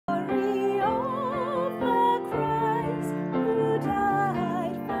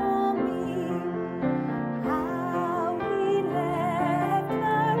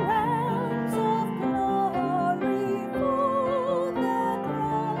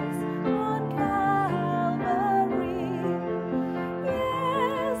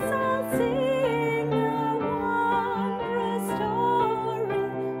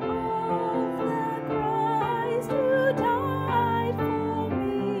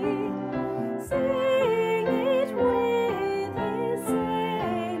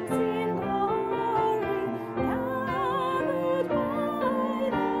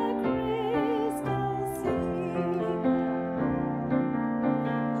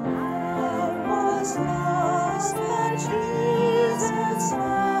was lost, but Jesus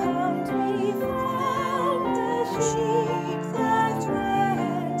found me, found the sheep that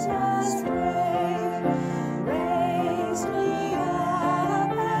went astray, raised me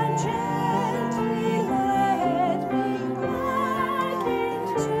up and gently led me back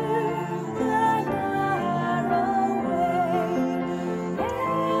into the narrow way.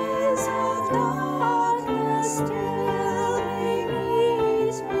 Days of darkness still may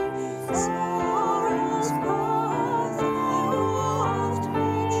meet me, sorrows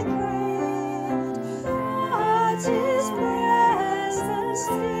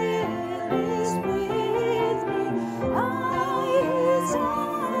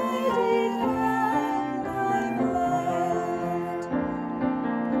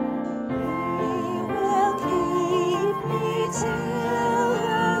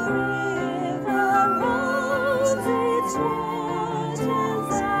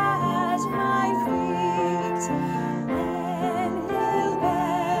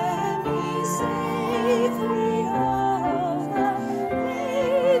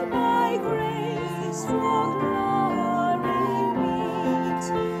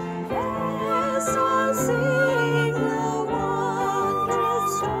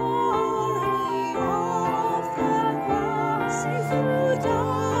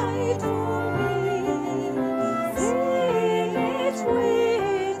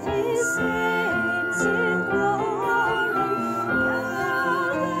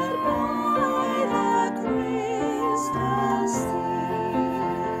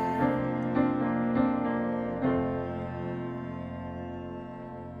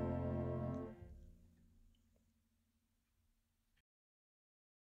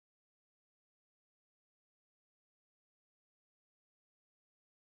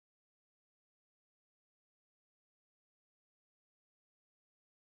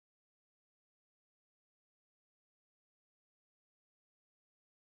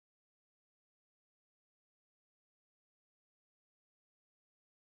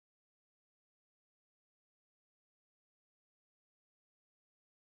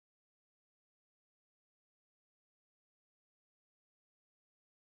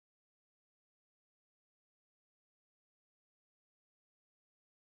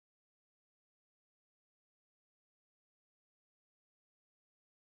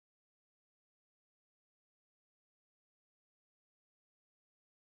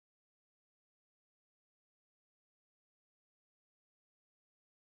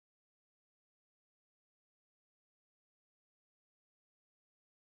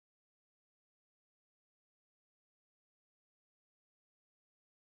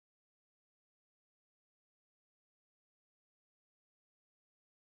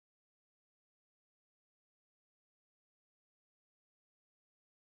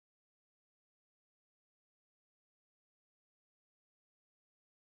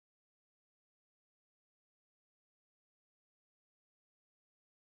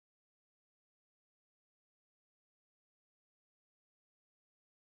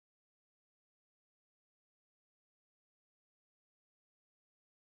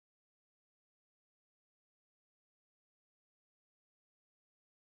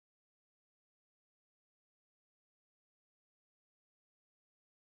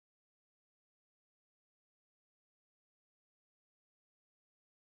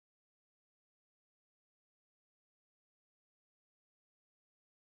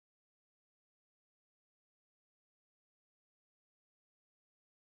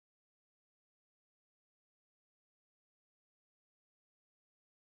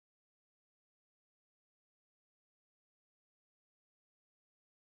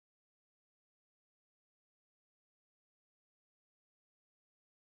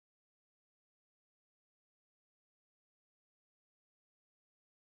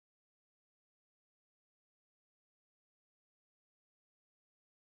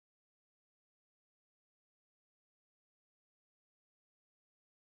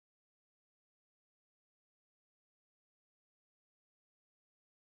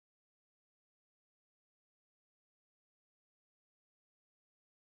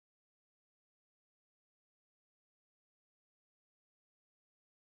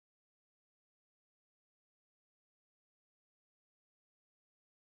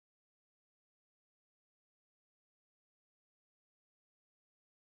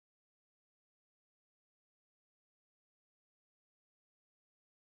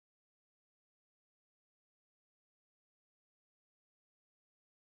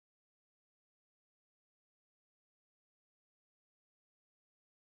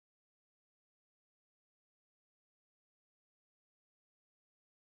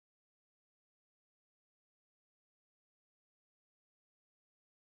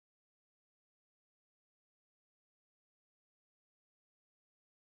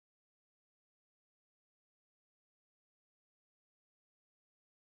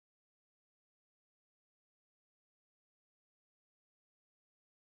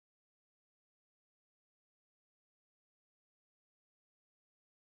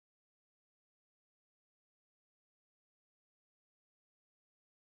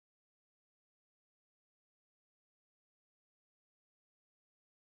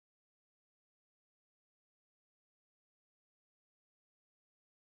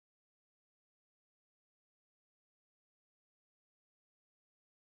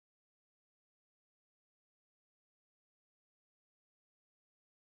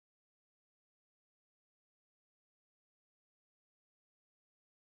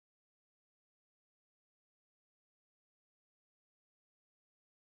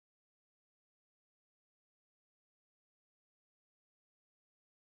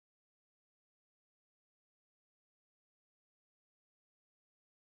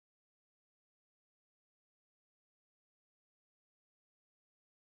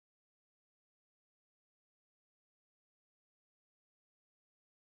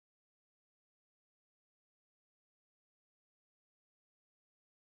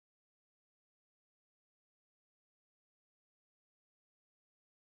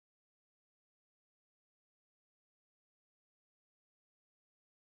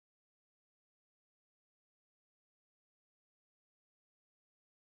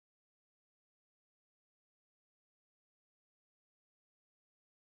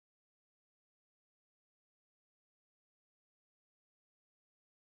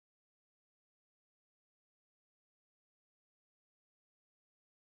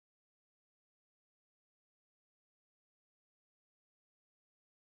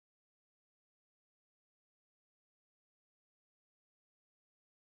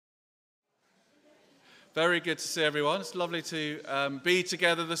Very good to see everyone. It's lovely to be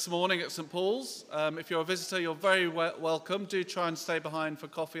together this morning at St. Paul's. If you're a visitor, you're very welcome. Do try and stay behind for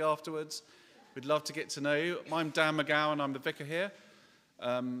coffee afterwards. We'd love to get to know you. I'm Dan McGowan, I'm the vicar here.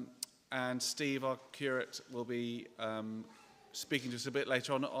 And Steve, our curate, will be speaking to us a bit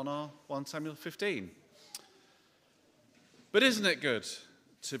later on our 1 Samuel 15. But isn't it good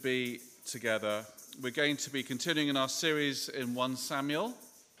to be together? We're going to be continuing in our series in 1 Samuel,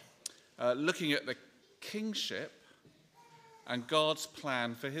 looking at the kingship and God's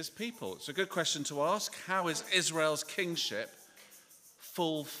plan for his people. It's a good question to ask. How is Israel's kingship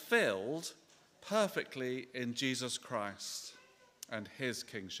fulfilled perfectly in Jesus Christ and his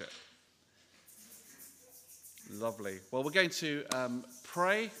kingship? Lovely. Well, we're going to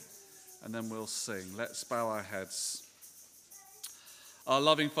pray and then we'll sing. Let's bow our heads. Our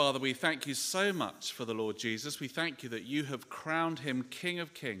loving Father, we thank you so much for the Lord Jesus. We thank you that you have crowned him King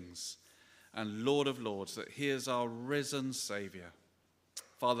of Kings and Lord of Lords, that he is our risen Saviour.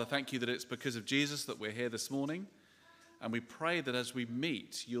 Father, thank you that it's because of Jesus that we're here this morning, and we pray that as we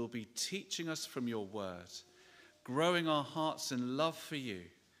meet, you'll be teaching us from your word, growing our hearts in love for you,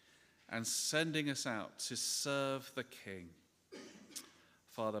 and sending us out to serve the King.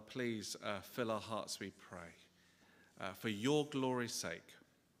 Father, please fill our hearts, we pray, for your glory's sake.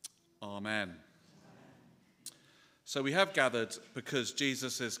 Amen. So we have gathered because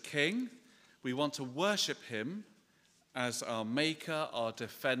Jesus is King. We want to worship him as our maker, our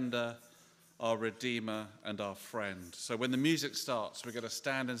defender, our redeemer, and our friend. So when the music starts, we're going to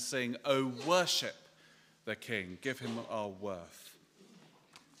stand and sing, "Oh, worship the King. Give him our worth."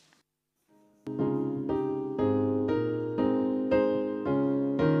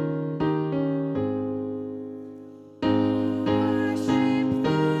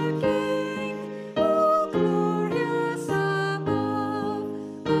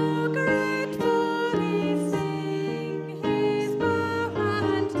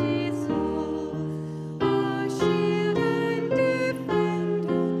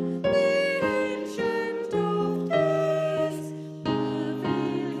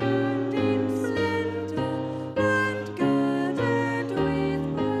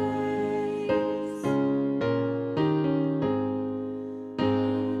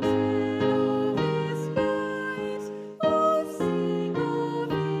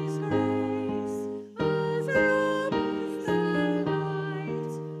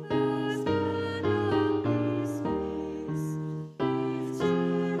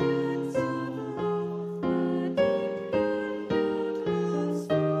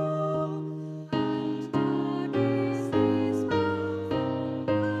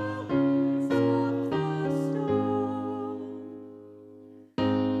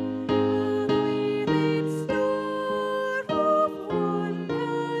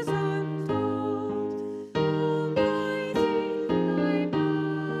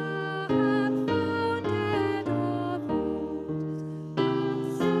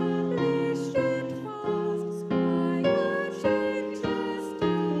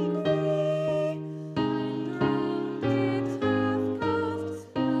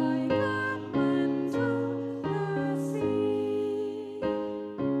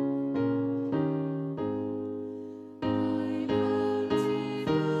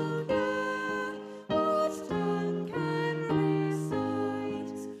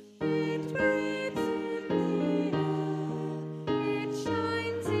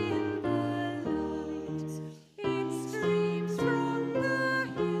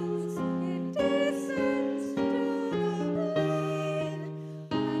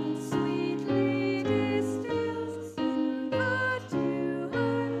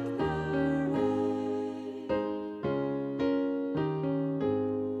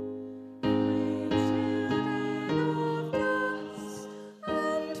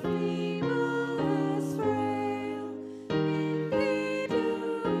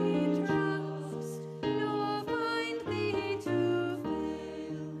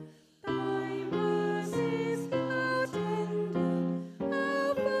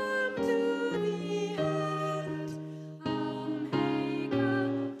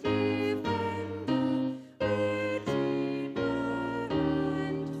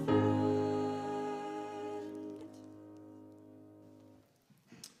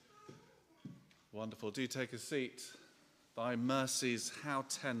 Wonderful. Do take a seat. Thy mercies, how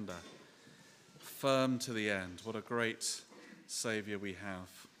tender, firm to the end. What a great Saviour we have.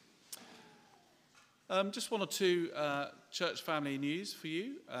 Just one or two church family news for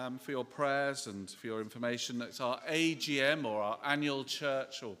you, for your prayers and for your information. It's our AGM, or our annual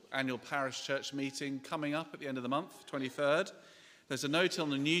church or annual parish church meeting, coming up at the end of the month, 23rd. There's a note on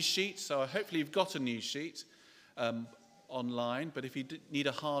the news sheet, so hopefully you've got a news sheet online, but if you need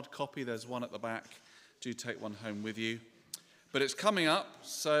a hard copy, there's one at the back. Do take one home with you. But it's coming up,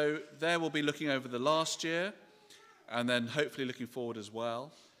 so there we'll be looking over the last year, and then hopefully looking forward as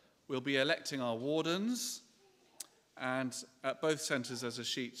well. We'll be electing our wardens, and at both centres there's a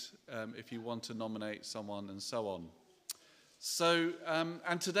sheet if you want to nominate someone and so on. So,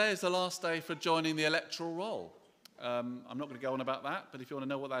 and today is the last day for joining the electoral roll. I'm not going to go on about that, but if you want to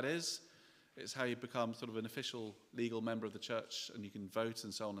know what that is, it's how you become sort of an official legal member of the church and you can vote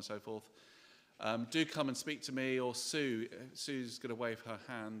and so on and so forth. Do come and speak to me or Sue. Sue's going to wave her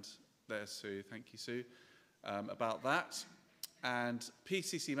hand there, Sue. Thank you, Sue, about that. And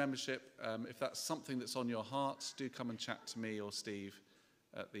PCC membership, if that's something that's on your heart, do come and chat to me or Steve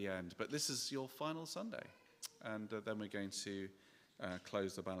at the end. But this is your final Sunday, and then we're going to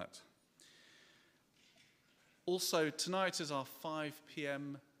close the ballot. Also, tonight is our 5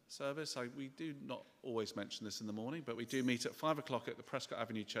 p.m. service. We do not always mention this in the morning, but we do meet at 5 o'clock at the Prescott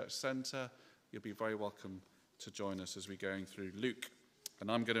Avenue Church Centre. You'll be very welcome to join us as we're going through Luke.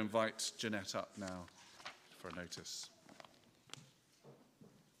 And I'm going to invite Jeanette up now for a notice.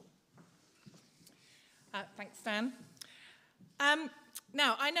 Thanks, Dan.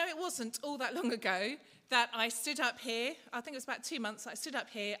 Now, I know it wasn't all that long ago that I stood up here, I think it was about 2 months, I stood up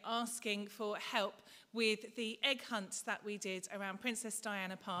here asking for help with the egg hunt that we did around Princess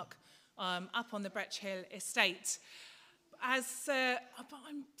Diana Park up on the Bretch Hill estate. I'm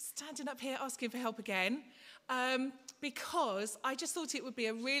standing up here asking for help again because I just thought it would be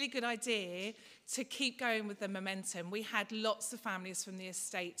a really good idea to keep going with the momentum. We had lots of families from the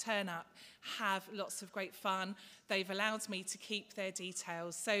estate turn up, have lots of great fun. They've allowed me to keep their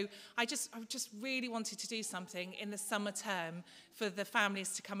details. So I just really wanted to do something in the summer term for the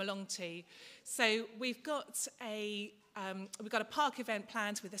families to come along to. So we've got a park event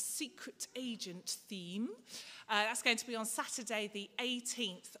planned with a secret agent theme. That's going to be on Saturday, the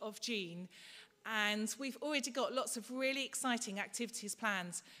 18th of June. And we've already got lots of really exciting activities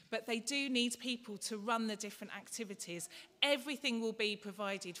planned, but they do need people to run the different activities. Everything will be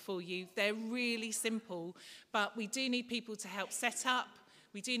provided for you. They're really simple, but we do need people to help set up.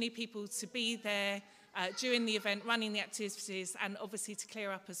 We do need people to be there during the event, running the activities, and obviously to clear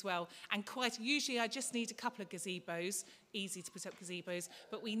up as well. And usually I just need a couple of gazebos, easy to put up gazebos,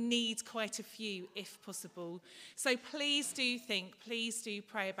 but we need quite a few if possible. So please do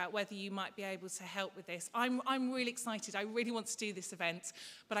pray about whether you might be able to help with this. I'm really excited. I really want to do this event,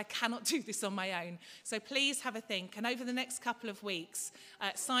 but I cannot do this on my own. So please have a think. And over the next couple of weeks,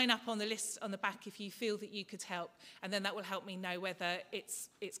 sign up on the list on the back if you feel that you could help. And then that will help me know whether it's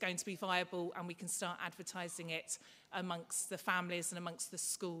going to be viable and we can start advertising it amongst the families and amongst the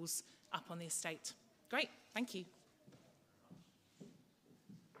schools up on the estate. Great, thank you.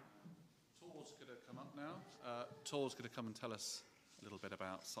 Tor's going to come up now. Tor's going to come and tell us a little bit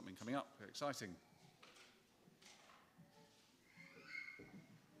about something coming up. Very exciting.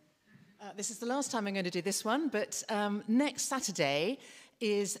 This is the last time I'm going to do this one, but next Saturday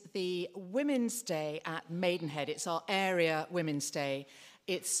is the Women's Day at Maidenhead. It's our area Women's Day.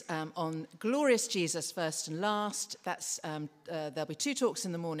 It's on Glorious Jesus First and Last. There'll be 2 talks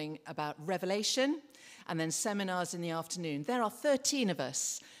in the morning about Revelation and then seminars in the afternoon. There are 13 of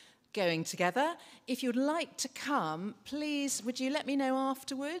us going together. If you'd like to come, please, would you let me know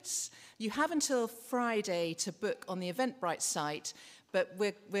afterwards? You have until Friday to book on the Eventbrite site, but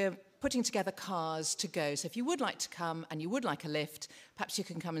we're putting together cars to go. So if you would like to come and you would like a lift, perhaps you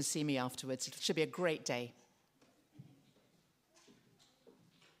can come and see me afterwards. It should be a great day.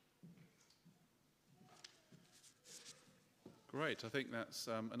 Great, I think that's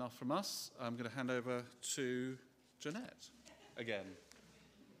enough from us. I'm going to hand over to Jeanette again.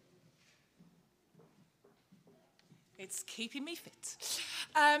 It's keeping me fit.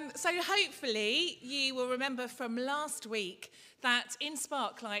 So hopefully you will remember from last week that in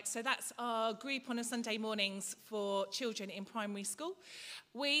Sparklight, so that's our group on a Sunday mornings for children in primary school,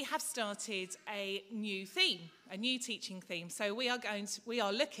 we have started a new theme, a new teaching theme. So we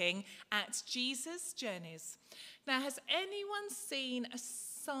are looking at Jesus' journeys. Now, has anyone seen a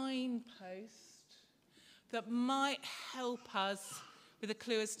signpost that might help us with a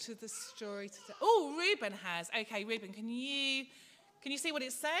clue as to the story today? Oh, Reuben has. Okay, Reuben, can you see what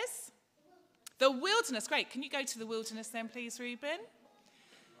it says? The wilderness. Great. Can you go to the wilderness then, please, Reuben?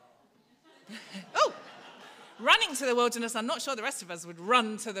 Oh, running to the wilderness. I'm not sure the rest of us would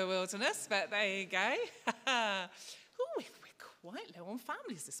run to the wilderness, but there you go. Oh, we're quite low on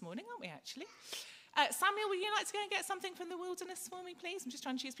families this morning, aren't we, actually? Samuel, would you like to go and get something from the wilderness for me, please? I'm just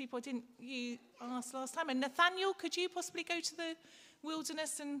trying to choose people you asked last time. And Nathaniel, could you possibly go to the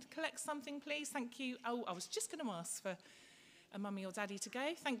wilderness and collect something, please? Thank you. Oh, I was just going to ask for a mummy or daddy to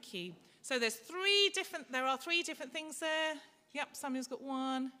go. Thank you. So there are three different things there. Yep, Samuel's got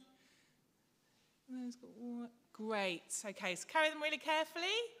one. Samuel's got one. Great. Okay, so carry them really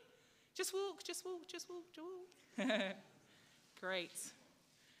carefully. Just walk, just walk, just walk, just walk. Great.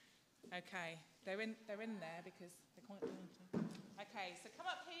 Okay, they're in there because they're quite daunting. Okay, so come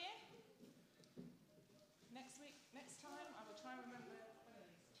up here. Next time, I will try and remember one of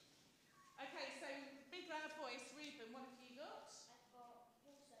these. Okay, so big loud voice, Reuben, what have you got? I've got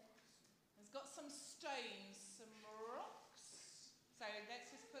 4 stones. It's got some stones, some rocks. So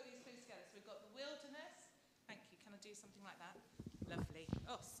let's just put these clues together. So we've got the wilderness. Thank you. Can I do something like that? Lovely.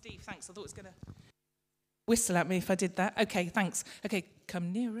 Oh, Steve, thanks. I thought it was going to whistle at me if I did that. Okay, thanks. Okay,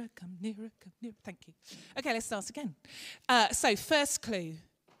 come nearer, come nearer, come nearer. Thank you. Okay, let's start again. So first clue,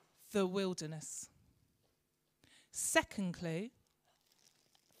 the wilderness. Second clue.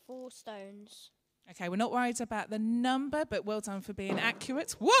 4 stones. Okay, we're not worried about the number, but well done for being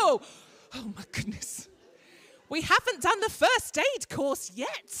accurate. Whoa! Oh, my goodness. We haven't done the first aid course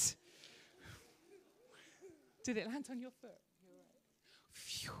yet. Did it land on your foot? You're right.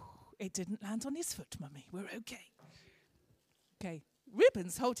 Phew. It didn't land on his foot, Mummy. We're okay. Okay.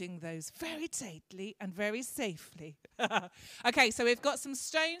 Reuben's holding those very tightly and very safely. Okay, so we've got some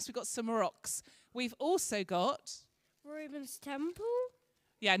stones. We've got some rocks. We've also got... Reuben's temple?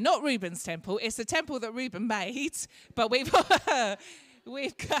 Yeah, not Reuben's temple. It's a temple that Reuben made, but we've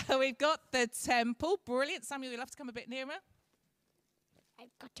we've got the temple. Brilliant. Samuel, you'll have to come a bit nearer. I've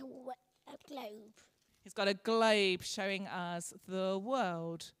got a globe. He's got a globe showing us the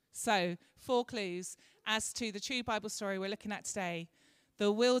world. So, 4 clues as to the true Bible story we're looking at today.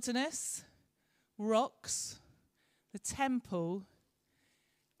 The wilderness, rocks, the temple,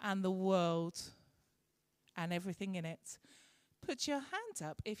 and the world, and everything in it. Put your hand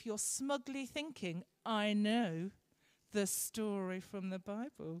up if you're smugly thinking, I know the story from the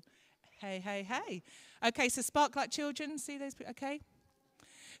Bible. Hey, hey, hey. Okay, so spark like children, see those? Okay.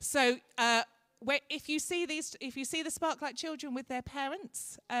 So if you see the spark like children with their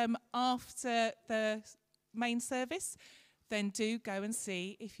parents after the main service, then do go and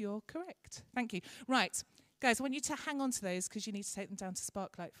see if you're correct. Thank you. Right, guys, I want you to hang on to those because you need to take them down to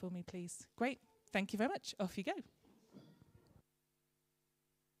Sparklight for me, please. Great. Thank you very much. Off you go.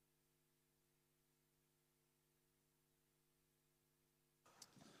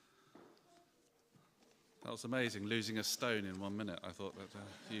 That was amazing, losing a stone in 1 minute. I thought that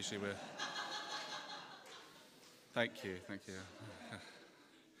usually we're... Thank you.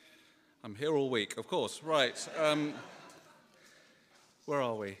 I'm here all week, of course. Right, where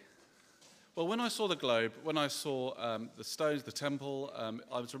are we? Well, when I saw the globe, when I saw the stones, the temple,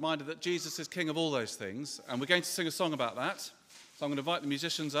 I was reminded that Jesus is king of all those things, and we're going to sing a song about that. So I'm going to invite the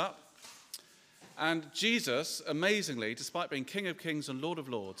musicians up. And Jesus, amazingly, despite being King of Kings and Lord of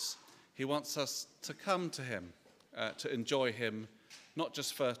Lords, he wants us to come to him, to enjoy him, not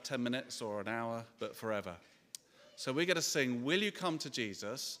just for 10 minutes or an hour, but forever. So we're going to sing, Will You Come to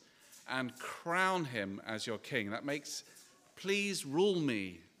Jesus, and crown him as your king. That makes, please rule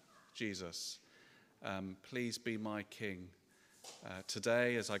me, Jesus. Please be my king.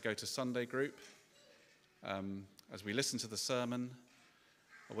 Today, as I go to Sunday group, as we listen to the sermon,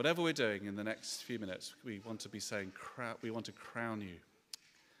 or whatever we're doing in the next few minutes, we want to be saying, we want to crown you.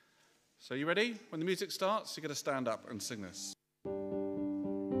 So you ready? When the music starts, you're going to stand up and sing this.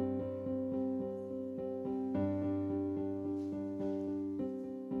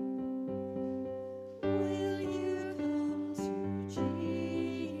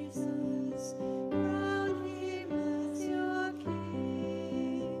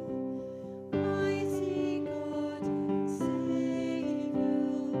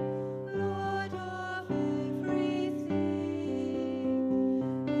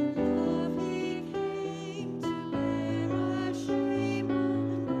 Love he came to bear our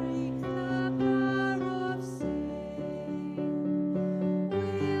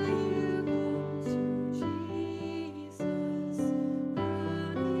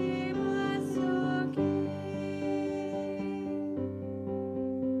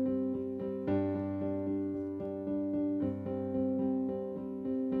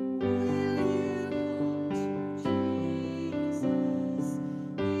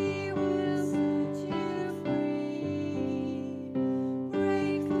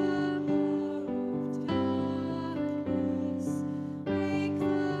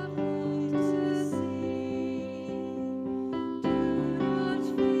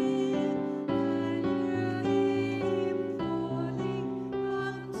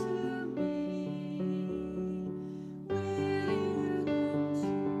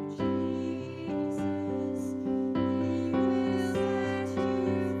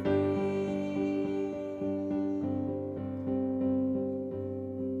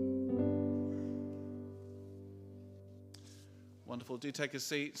Wonderful. Do take a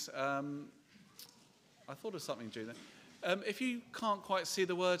seat. I thought of something, Gina. If you can't quite see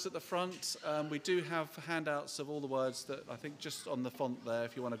the words at the front, we do have handouts of all the words that I think just on the font there,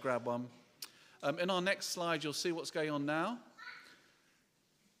 if you want to grab one. In our next slide, you'll see what's going on now.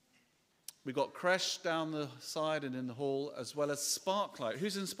 We've got creche down the side and in the hall, as well as Sparklight.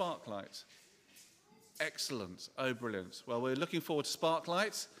 Who's in Sparklight? Excellent. Oh, brilliant. Well, we're looking forward to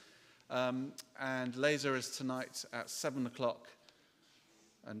Sparklight. And laser is tonight at 7 o'clock.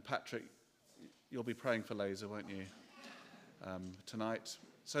 And Patrick, you'll be praying for laser, won't you, tonight?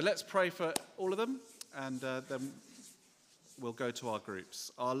 So let's pray for all of them, and then we'll go to our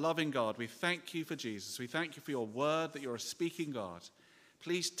groups. Our loving God, we thank you for Jesus. We thank you for your word, that you're a speaking God.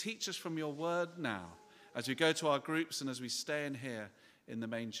 Please teach us from your word now as we go to our groups and as we stay in here in the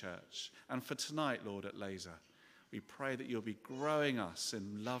main church. And for tonight, Lord, at Laser, we pray that you'll be growing us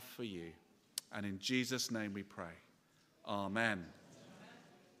in love for you. And in Jesus' name we pray. Amen.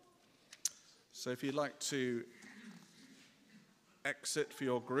 So if you'd like to exit for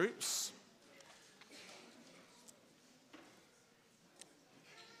your groups.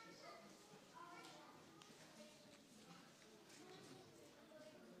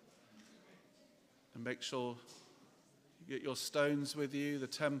 And make sure you get your stones with you, the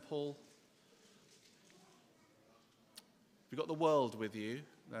temple. You've got the world with you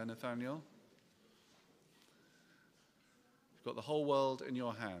there, Nathaniel. You've got the whole world in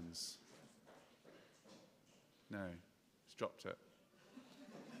your hands. No, he's dropped it.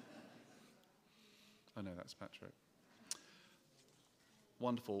 Oh no, that's Patrick.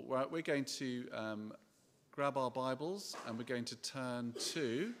 Wonderful. Well, we're going to grab our Bibles and we're going to turn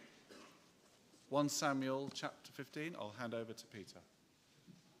to 1 Samuel chapter 15. I'll hand over to Peter.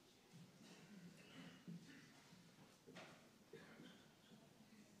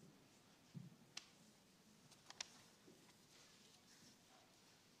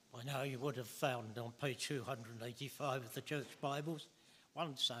 I know you would have found on page 285 of the Church Bibles,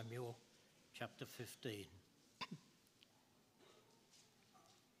 1 Samuel chapter 15.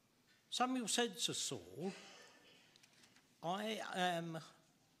 Samuel said to Saul, I am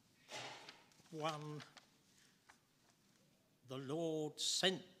one the Lord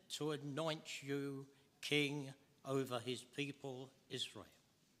sent to anoint you king over his people Israel.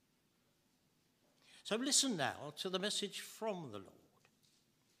 So listen now to the message from the Lord.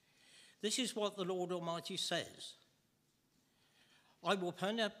 This is what the Lord Almighty says. I will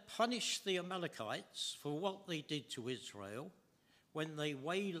punish the Amalekites for what they did to Israel when they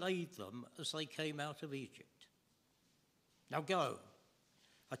waylaid them as they came out of Egypt. Now go,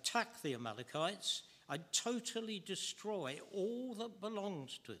 attack the Amalekites and totally destroy all that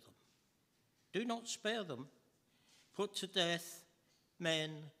belongs to them. Do not spare them. Put to death men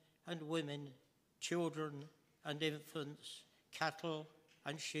and women, children and infants, cattle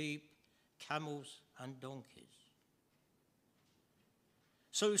and sheep, camels and donkeys.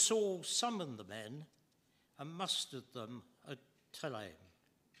 So Saul summoned the men and mustered them at Telaim,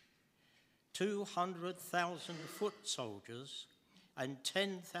 200,000 foot soldiers and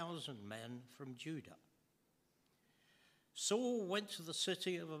 10,000 men from Judah. Saul went to the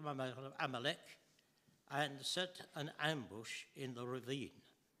city of Amalek and set an ambush in the ravine.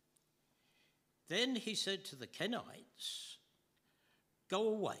 Then he said to the Kenites, go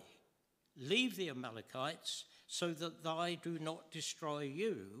away, leave the Amalekites so that I do not destroy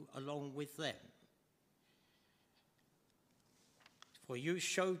you along with them. For you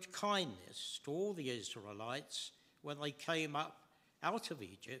showed kindness to all the Israelites when they came up out of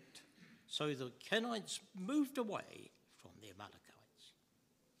Egypt, so the Kenites moved away from the Amalekites.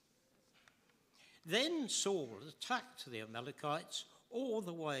 Then Saul attacked the Amalekites all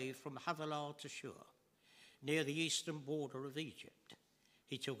the way from Havilah to Shur, near the eastern border of Egypt.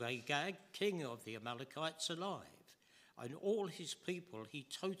 He took Agag, king of the Amalekites, alive, and all his people he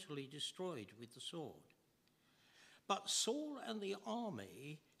totally destroyed with the sword. But Saul and the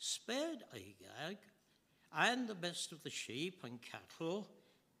army spared Agag and the best of the sheep and cattle,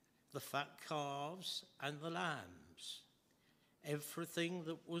 the fat calves and the lambs, everything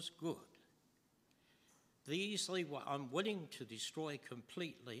that was good. These they were unwilling to destroy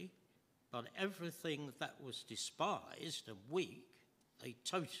completely, but everything that was despised and weak they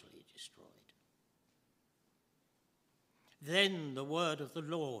totally destroyed. Then the word of the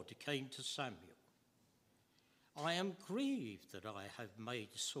Lord came to Samuel. I am grieved that I have made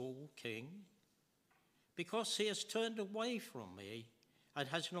Saul king, because he has turned away from me and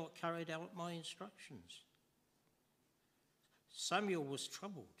has not carried out my instructions. Samuel was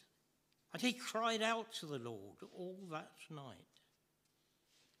troubled, and he cried out to the Lord all that night.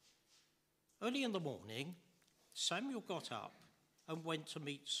 Early in the morning, Samuel got up and went to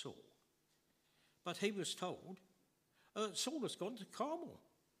meet Saul. But he was told, Saul has gone to Carmel.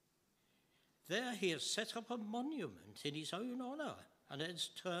 There he has set up a monument in his own honour and has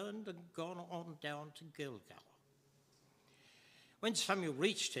turned and gone on down to Gilgal. When Samuel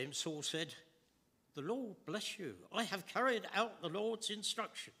reached him, Saul said, "The Lord bless you. I have carried out the Lord's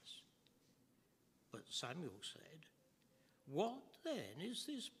instructions." But Samuel said, "What then is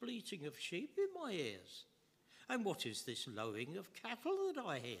this bleating of sheep in my ears? And what is this lowing of cattle that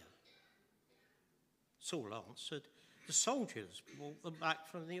I hear?" Saul answered, "The soldiers brought them back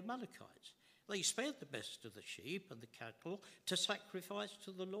from the Amalekites. They spared the best of the sheep and the cattle to sacrifice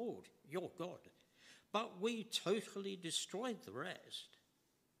to the Lord, your God. But we totally destroyed the rest."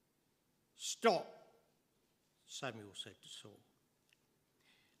 "Stop," Samuel said to Saul.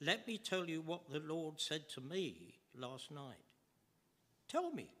 "Let me tell you what the Lord said to me last night."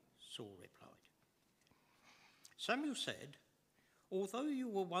 "Tell me," Saul replied. Samuel said, "Although you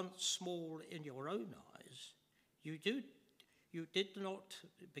were once small in your own eyes, you did not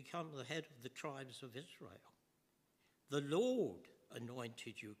become the head of the tribes of Israel. The Lord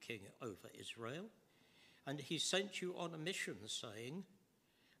anointed you king over Israel, and he sent you on a mission saying,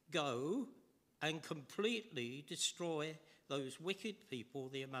 'Go and completely destroy those wicked people,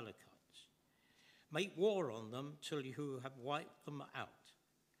 the Amalekites. Make war on them till you have wiped them out.'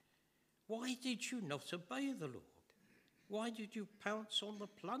 Why did you not obey the Lord? Why did you pounce on the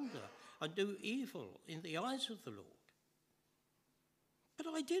plunder and do evil in the eyes of the Lord?" "But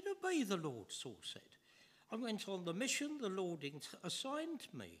I did obey the Lord," Saul said. "I went on the mission the Lord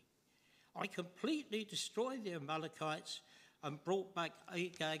assigned me. I completely destroyed the Amalekites and brought back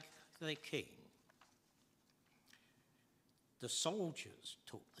Agag, their king. The soldiers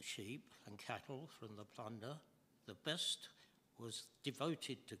took the sheep and cattle from the plunder. The best was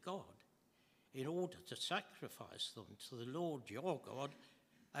devoted to God, in order to sacrifice them to the Lord your God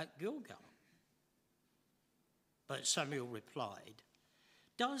at Gilgal." But Samuel replied,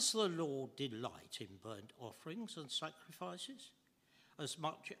 "Does the Lord delight in burnt offerings and sacrifices as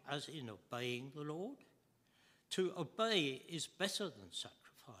much as in obeying the Lord? To obey is better than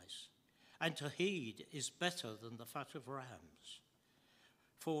sacrifice, and to heed is better than the fat of rams.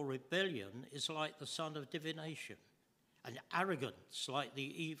 For rebellion is like the son of divination, and arrogance like the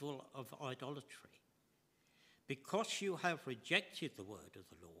evil of idolatry. Because you have rejected the word of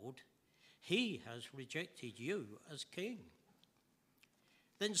the Lord, he has rejected you as king."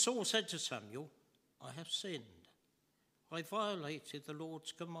 Then Saul said to Samuel, "I have sinned. I violated the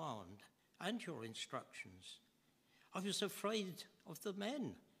Lord's command and your instructions. I was afraid of the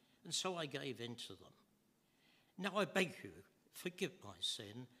men, and so I gave in to them. Now I beg you, forgive my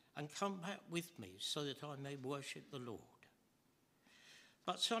sin and come back with me so that I may worship the Lord."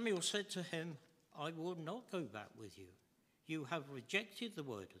 But Samuel said to him, "I will not go back with you. You have rejected the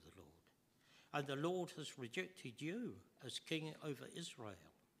word of the Lord, and the Lord has rejected you as king over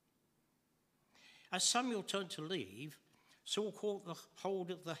Israel." As Samuel turned to leave, Saul caught the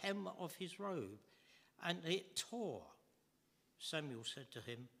hold of the hem of his robe, and it tore. Samuel said to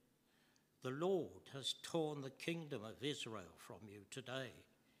him, "The Lord has torn the kingdom of Israel from you today,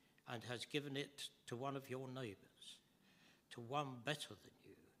 and has given it to one of your neighbours, to one better than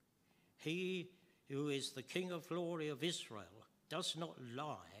you. He who is the King of glory of Israel does not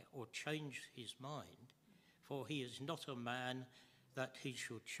lie or change his mind, for he is not a man that he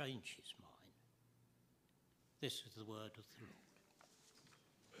should change his mind." This is the word of the Lord.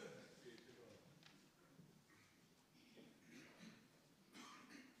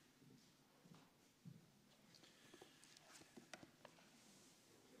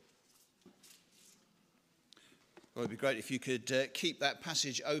 Well, it'd be great if you could keep that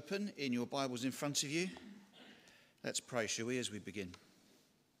passage open in your Bibles in front of you. Let's pray, shall we, as we begin.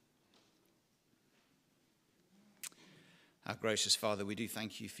 Our gracious Father, we do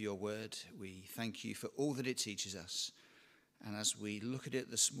thank you for your word. We thank you for all that it teaches us. And as we look at it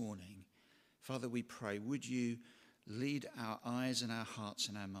this morning, Father, we pray, would you lead our eyes and our hearts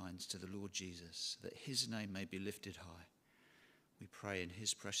and our minds to the Lord Jesus, that his name may be lifted high. We pray in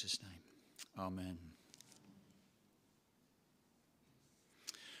his precious name. Amen.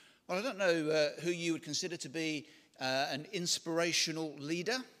 Well, I don't know who you would consider to be an inspirational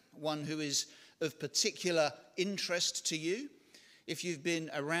leader, one who is of particular interest to you. If you've been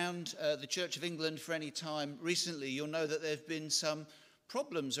around the Church of England for any time recently, you'll know that there have been some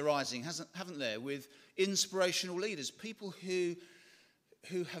problems arising, haven't there, with inspirational leaders, people who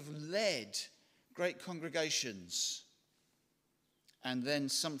have led great congregations, and then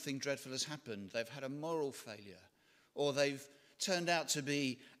something dreadful has happened. They've had a moral failure, or they've turned out to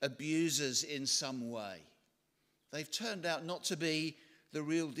be abusers in some way. They've turned out not to be the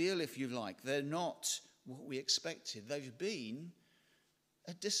real deal, if you like. They're not what we expected. They've been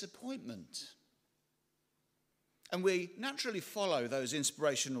a disappointment. And we naturally follow those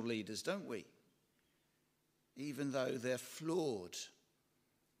inspirational leaders, don't we? Even though they're flawed.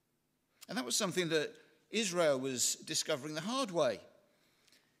 And that was something that Israel was discovering the hard way.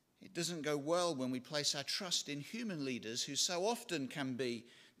 It doesn't go well when we place our trust in human leaders who so often can be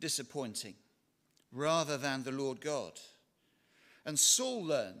disappointing, rather than the Lord God. And Saul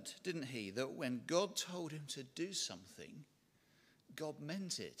learned, didn't he, that when God told him to do something, God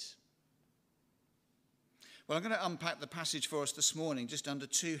meant it. Well, I'm going to unpack the passage for us this morning just under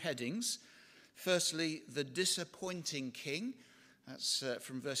two headings. Firstly, the disappointing king. That's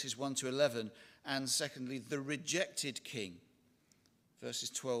from verses 1 to 11. And secondly, the rejected king.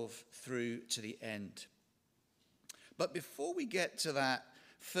 Verses 12 through to the end. But before we get to that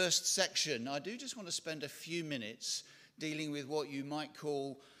first section, I do just want to spend a few minutes dealing with what you might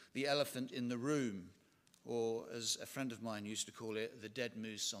call the elephant in the room, or as a friend of mine used to call it, the dead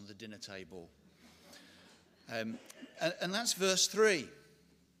moose on the dinner table. And that's verse 3.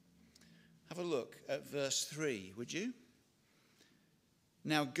 Have a look at verse 3, would you?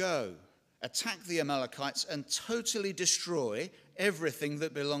 Now go, attack the Amalekites and totally destroy everything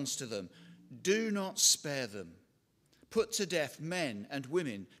that belongs to them. Do not spare them. Put to death men and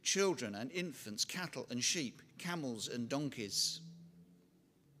women, children and infants, cattle and sheep, camels and donkeys.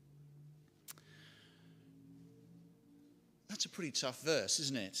 That's a pretty tough verse,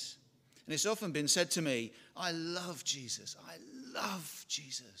 isn't it? And it's often been said to me, I love Jesus,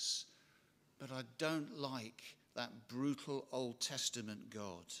 but I don't like that brutal Old Testament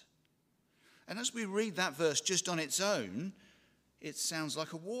God. And as we read that verse just on its own, it sounds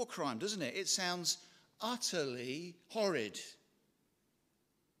like a war crime, doesn't it? It sounds utterly horrid.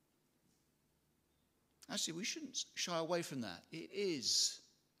 Actually, we shouldn't shy away from that. It is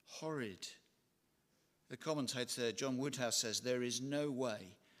horrid. The commentator John Woodhouse says there is no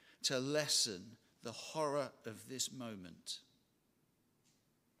way to lessen the horror of this moment.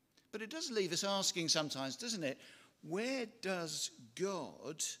 But it does leave us asking sometimes, doesn't it? Where does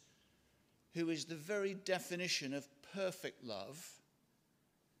God, who is the very definition of perfect love,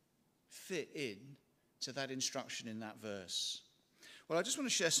 fit in to that instruction in that verse? Well, I just want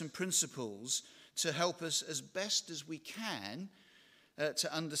to share some principles to help us as best as we can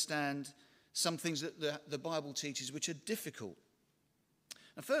to understand some things that the Bible teaches which are difficult.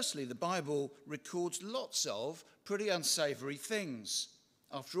 Now, firstly, the Bible records lots of pretty unsavory things.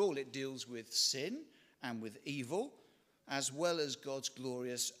 After all, it deals with sin and with evil, as well as God's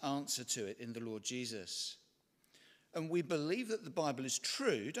glorious answer to it in the Lord Jesus. And we believe that the Bible is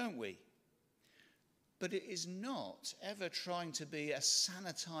true, don't we? But it is not ever trying to be a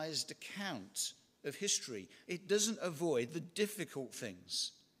sanitized account of history. It doesn't avoid the difficult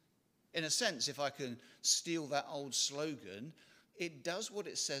things. In a sense, if I can steal that old slogan, it does what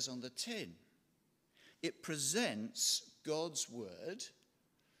it says on the tin. It presents God's word,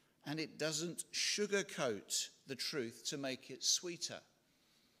 and it doesn't sugarcoat the truth to make it sweeter.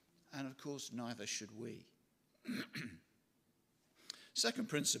 And of course, neither should we. Second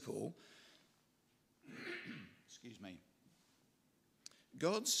principle, excuse me.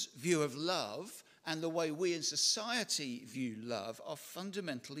 God's view of love and the way we in society view love are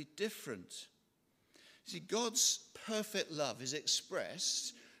fundamentally different. See, God's perfect love is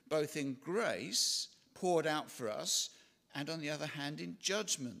expressed both in grace poured out for us and, on the other hand, in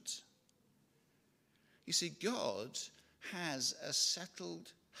judgment. You see, God has a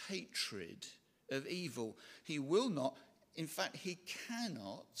settled hatred of evil. He will not, in fact, he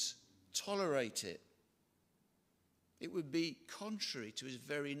cannot tolerate it. It would be contrary to his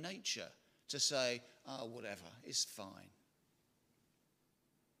very nature to say, whatever, it's fine.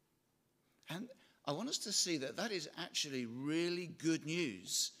 And I want us to see that that is actually really good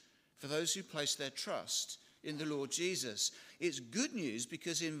news for those who place their trust in the Lord Jesus. It's good news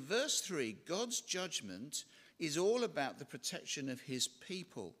because in verse 3, God's judgment is all about the protection of his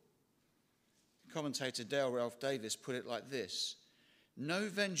people. Commentator Dale Ralph Davis put it like this: no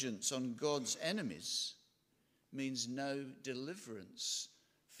vengeance on God's enemies means no deliverance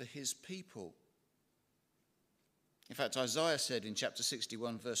for his people. In fact, Isaiah said in chapter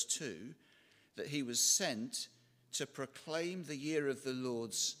 61, verse 2, that he was sent to proclaim the year of the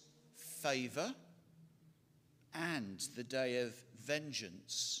Lord's favour and the day of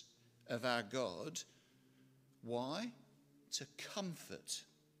vengeance of our God. Why? To comfort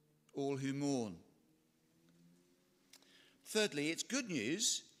all who mourn. Thirdly, it's good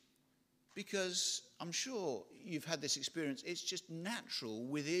news because I'm sure you've had this experience. It's just natural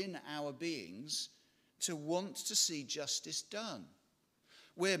within our beings to want to see justice done.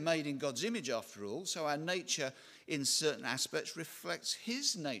 We're made in God's image, after all, so our nature in certain aspects reflects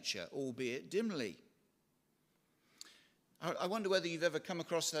his nature, albeit dimly. I wonder whether you've ever come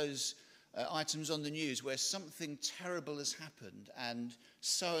across those items on the news where something terrible has happened and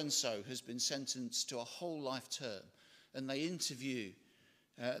so has been sentenced to a whole life term, and they interview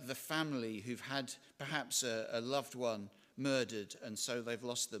the family who've had perhaps a loved one murdered, and so they've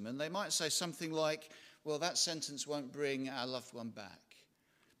lost them. And they might say something like, well, that sentence won't bring our loved one back,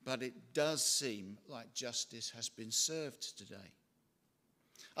 but it does seem like justice has been served today.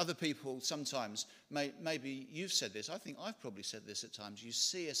 Other people sometimes, maybe you've said this, I think I've probably said this at times, you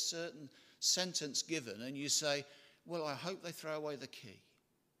see a certain sentence given and you say, well, I hope they throw away the key.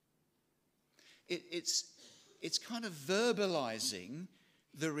 It's kind of verbalizing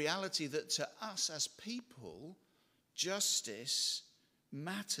the reality that to us as people, justice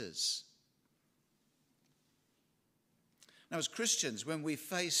matters. Now, as Christians, when we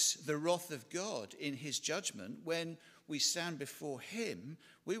face the wrath of God in his judgment, when we stand before him,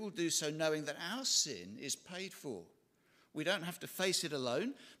 we will do so knowing that our sin is paid for. We don't have to face it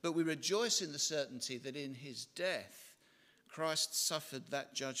alone, but we rejoice in the certainty that in his death, Christ suffered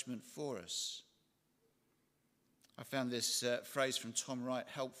that judgment for us. I found this phrase from Tom Wright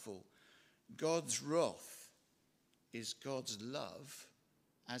helpful. God's wrath is God's love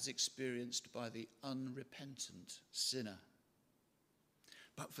as experienced by the unrepentant sinner.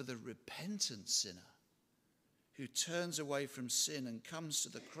 But for the repentant sinner who turns away from sin and comes to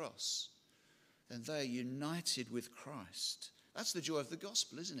the cross, then they are united with Christ. That's the joy of the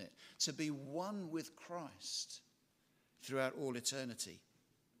gospel, isn't it? To be one with Christ throughout all eternity.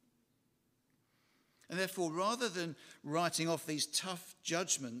 And therefore, rather than writing off these tough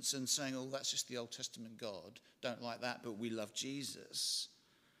judgments and saying, oh, that's just the Old Testament God, don't like that, but we love Jesus,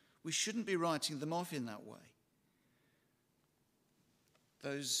 we shouldn't be writing them off in that way.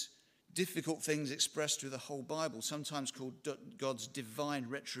 Those difficult things expressed through the whole Bible, sometimes called God's divine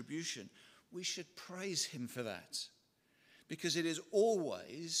retribution, we should praise him for that, because it is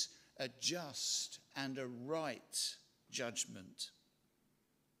always a just and a right judgment.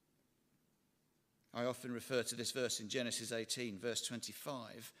 I often refer to this verse in Genesis 18, verse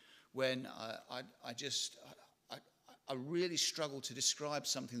 25, when I really struggle to describe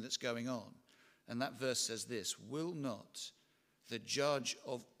something that's going on. And that verse says this, will not the judge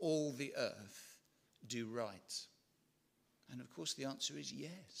of all the earth do right? And of course the answer is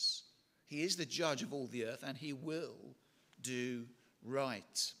yes. He is the judge of all the earth and he will do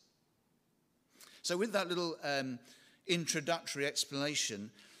right. So with that little introductory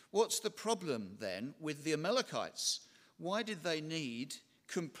explanation, what's the problem then with the Amalekites? Why did they need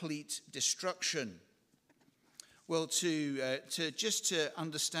complete destruction? Well, to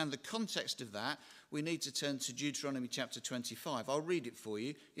understand the context of that, we need to turn to Deuteronomy chapter 25. I'll read it for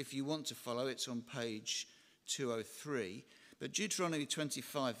you. If you want to follow, it's on page 203. But Deuteronomy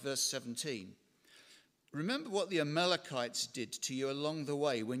 25, verse 17. Remember what the Amalekites did to you along the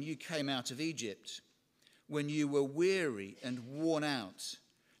way when you came out of Egypt. When you were weary and worn out,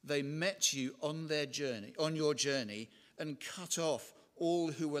 they met you on your journey, and cut off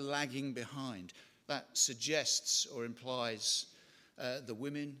all who were lagging behind. That suggests or implies the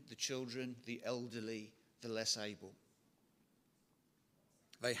women, the children, the elderly, the less able.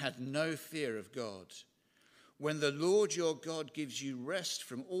 They had no fear of God. When the Lord your God gives you rest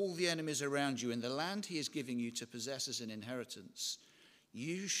from all the enemies around you in the land he is giving you to possess as an inheritance,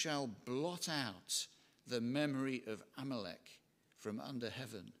 you shall blot out the memory of Amalek from under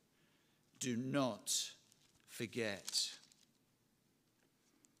heaven. Do not forget.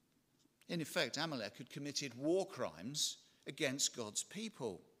 In effect, Amalek had committed war crimes against God's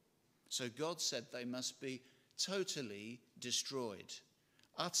people. So God said they must be totally destroyed,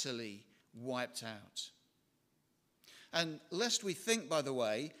 utterly wiped out. And lest we think, by the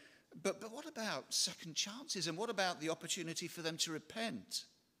way, but what about second chances? And what about the opportunity for them to repent?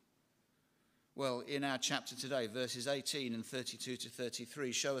 Well, in our chapter today, verses 18 and 32 to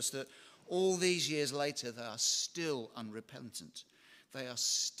 33 show us that all these years later, they are still unrepentant. They are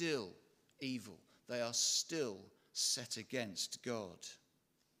still evil. They are still set against God.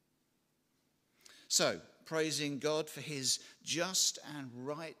 So, praising God for his just and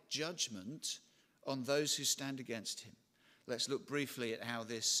right judgment on those who stand against him. Let's look briefly at how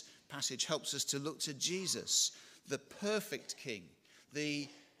this passage helps us to look to Jesus, the perfect King, the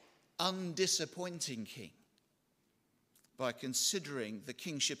undisappointing King, by considering the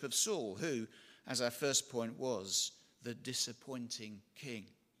kingship of Saul, who, as our first point, was the disappointing king.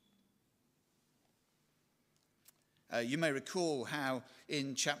 You may recall how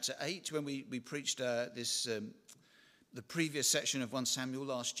in chapter 8, when we preached the previous section of 1 Samuel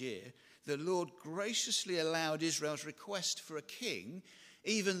last year, the Lord graciously allowed Israel's request for a king,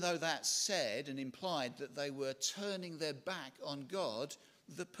 even though that said and implied that they were turning their back on God,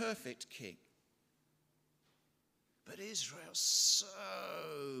 the perfect king. But Israel so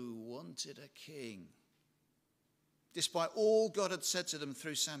wanted a king. Despite all God had said to them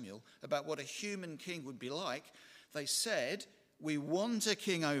through Samuel about what a human king would be like, they said, "We want a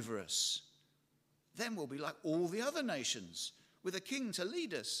king over us. Then we'll be like all the other nations, with a king to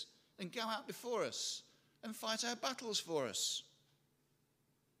lead us and go out before us and fight our battles for us."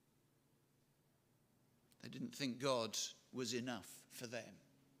 They didn't think God was enough for them.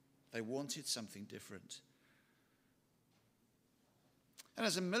 They wanted something different. And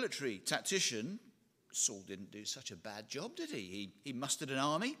as a military tactician, Saul didn't do such a bad job, did he? He mustered an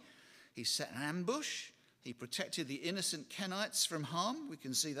army. He set an ambush. He protected the innocent Kenites from harm. We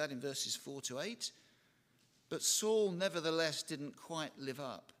can see that in verses 4 to 8. But Saul nevertheless didn't quite live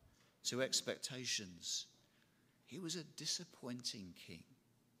up to expectations. He was a disappointing king.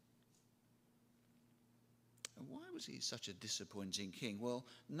 And why was he such a disappointing king? Well,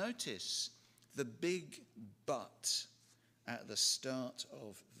 notice the big but at the start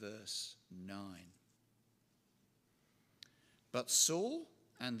of verse 9. But Saul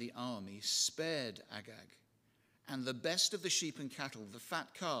and the army spared Agag, and the best of the sheep and cattle, the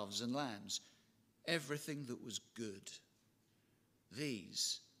fat calves and lambs, everything that was good.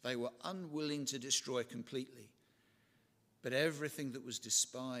 These they were unwilling to destroy completely, but everything that was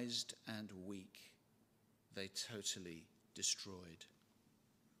despised and weak, they totally destroyed.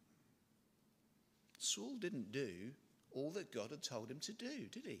 Saul didn't do all that God had told him to do,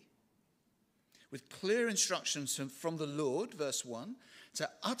 did he? With clear instructions from the Lord, verse 1, to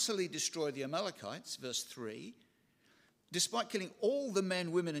utterly destroy the Amalekites, verse 3, despite killing all the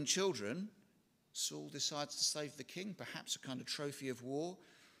men, women, and children, Saul decides to save the king, perhaps a kind of trophy of war,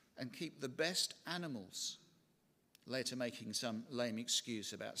 and keep the best animals, later making some lame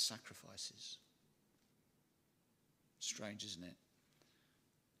excuse about sacrifices. Strange, isn't it?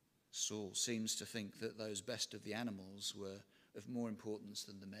 Saul seems to think that those best of the animals were of more importance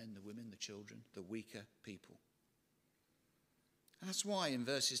than the men, the women, the children, the weaker people. And that's why in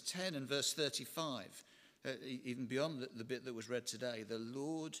verses 10 and verse 35, even beyond the bit that was read today, the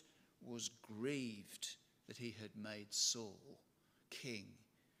Lord was grieved that he had made Saul king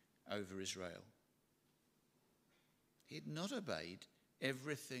over Israel. He had not obeyed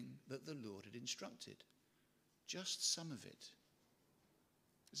everything that the Lord had instructed, just some of it.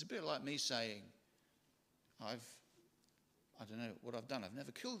 It's a bit like me saying, I don't know what I've done. I've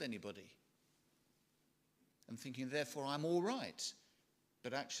never killed anybody. And thinking, therefore, I'm all right.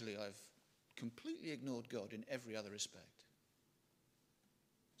 But actually, I've completely ignored God in every other respect.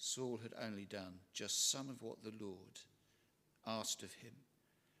 Saul had only done just some of what the Lord asked of him.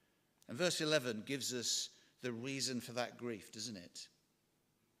 And verse 11 gives us the reason for that grief, doesn't it?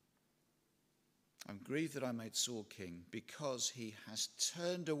 I'm grieved that I made Saul king because he has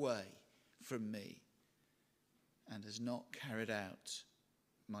turned away from me and has not carried out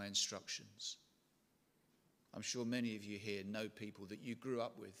my instructions. I'm sure many of you here know people that you grew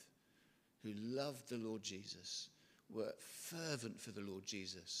up with who loved the Lord Jesus, were fervent for the Lord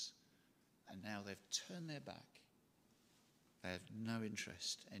Jesus, and now they've turned their back. They have no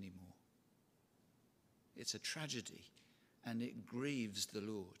interest anymore. It's a tragedy, and it grieves the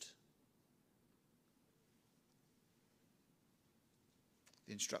Lord.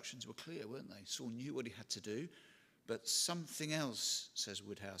 The instructions were clear, weren't they? Saul knew what he had to do, but something else, says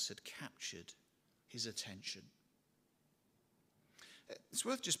Woodhouse, had captured his attention. It's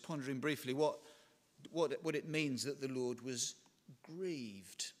worth just pondering briefly what it means that the Lord was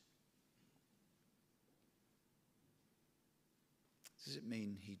grieved. Does it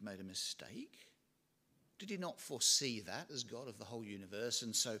mean he'd made a mistake? Did he not foresee that as God of the whole universe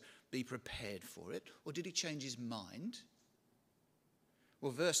and so be prepared for it? Or did he change his mind?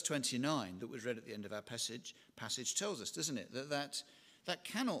 Well, verse 29 that was read at the end of our passage tells us, doesn't it, that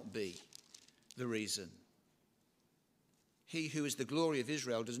cannot be the reason. He who is the glory of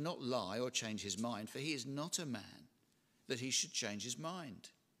Israel does not lie or change his mind, for he is not a man that he should change his mind.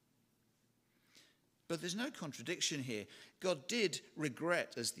 But there's no contradiction here. God did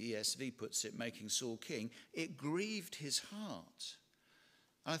regret, as the ESV puts it, making Saul king. It grieved his heart.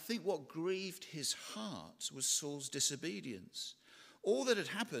 And I think what grieved his heart was Saul's disobedience. All that had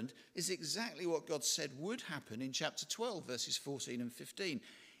happened is exactly what God said would happen in chapter 12, verses 14 and 15.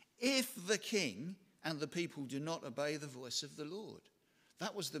 If the king and the people do not obey the voice of the Lord.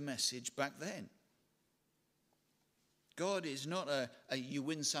 That was the message back then. God is not a you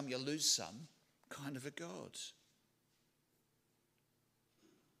win some, you lose some kind of a God.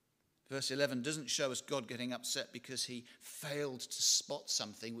 Verse 11 doesn't show us God getting upset because he failed to spot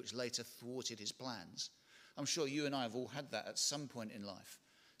something which later thwarted his plans. I'm sure you and I have all had that at some point in life.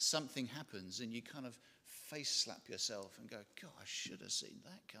 Something happens and you kind of face slap yourself and go, God, I should have seen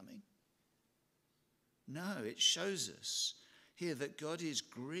that coming. No, it shows us here that God is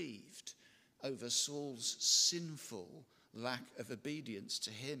grieved over Saul's sinful lack of obedience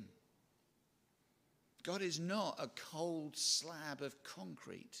to him. God is not a cold slab of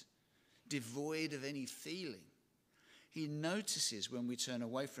concrete, devoid of any feeling. He notices when we turn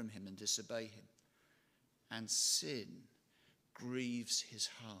away from him and disobey him. And sin grieves his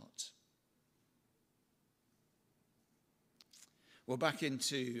heart. Well, back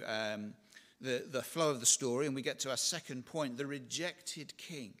into the flow of the story, and we get to our second point, the rejected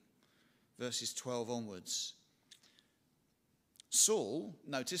king, verses 12 onwards. Saul,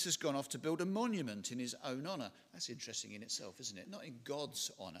 notice, has gone off to build a monument in his own honour. That's interesting in itself, isn't it? Not in God's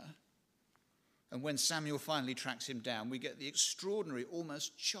honour. And when Samuel finally tracks him down, we get the extraordinary,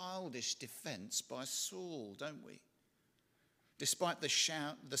 almost childish defence by Saul, don't we? Despite the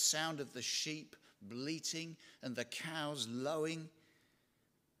sound of the sheep bleating and the cows lowing,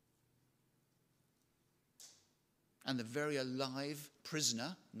 and the very alive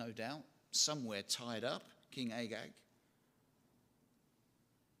prisoner, no doubt, somewhere tied up, King Agag,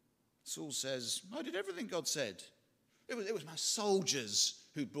 Saul says, I did everything God said. It was my soldiers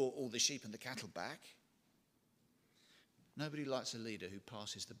who brought all the sheep and the cattle back. Nobody likes a leader who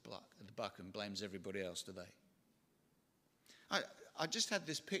passes the buck and blames everybody else, do they? I just had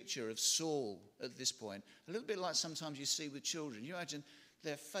this picture of Saul at this point, a little bit like sometimes you see with children. You imagine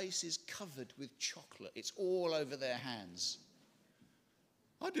their face is covered with chocolate. It's all over their hands.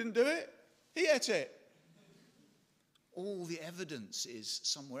 I didn't do it. He ate it. All the evidence is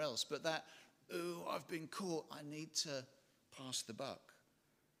somewhere else. But that, oh, I've been caught, I need to pass the buck.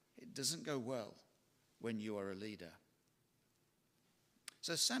 It doesn't go well when you are a leader.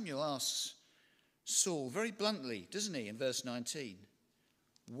 So Samuel asks Saul very bluntly, doesn't he, in verse 19,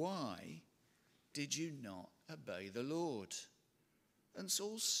 why did you not obey the Lord? And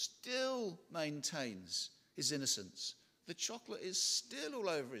Saul still maintains his innocence. The chocolate is still all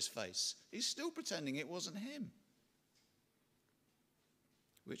over his face. He's still pretending it wasn't him.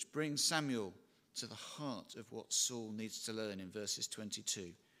 Which brings Samuel to the heart of what Saul needs to learn in verses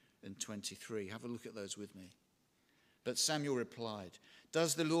 22 and 23. Have a look at those with me. But Samuel replied,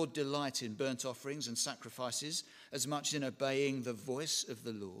 does the Lord delight in burnt offerings and sacrifices as much in obeying the voice of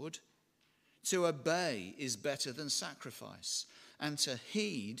the Lord? To obey is better than sacrifice, and to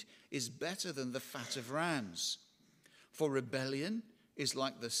heed is better than the fat of rams. For rebellion is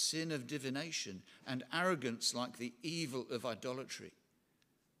like the sin of divination, and arrogance like the evil of idolatry.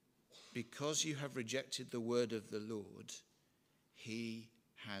 Because you have rejected the word of the Lord, he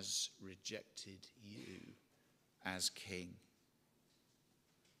has rejected you as king.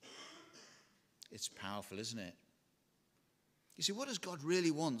 It's powerful, isn't it? You see, what does God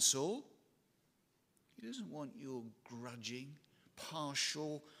really want, Saul? He doesn't want your grudging,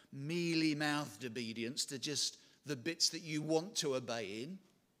 partial, mealy-mouthed obedience to just the bits that you want to obey in.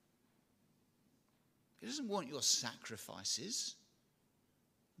 He doesn't want your sacrifices.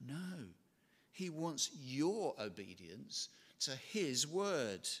 No, he wants your obedience to his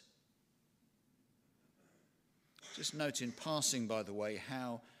word. Just note in passing, by the way,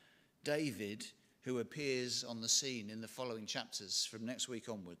 how David, who appears on the scene in the following chapters from next week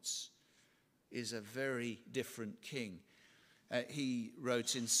onwards, is a very different king. He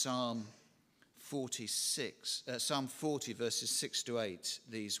wrote in Psalm 40 verses 6 to 8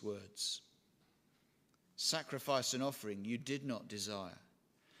 these words. Sacrifice and offering you did not desire,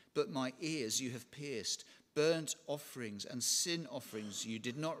 but my ears you have pierced. Burnt offerings and sin offerings you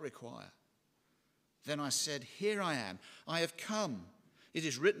did not require. Then I said, here I am. I have come. It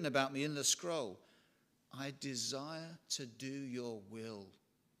is written about me in the scroll. I desire to do your will,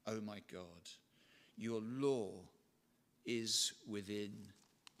 O my God. Your law is within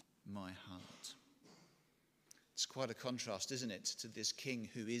my heart. It's quite a contrast, isn't it, to this king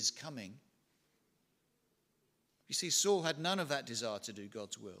who is coming. You see, Saul had none of that desire to do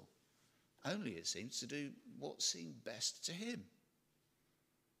God's will. Only, it seems, to do what seemed best to him.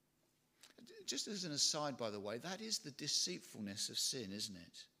 Just as an aside, by the way, that is the deceitfulness of sin, isn't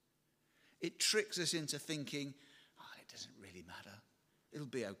it? It tricks us into thinking, it doesn't really matter. It'll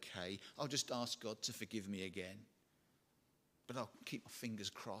be okay. I'll just ask God to forgive me again. But I'll keep my fingers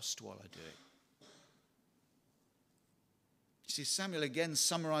crossed while I do it. See, Samuel again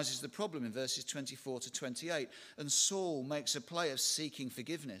summarizes the problem in verses 24 to 28, and Saul makes a play of seeking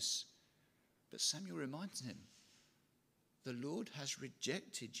forgiveness. But Samuel reminds him, the Lord has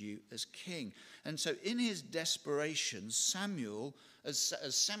rejected you as king. And so in his desperation, Samuel, as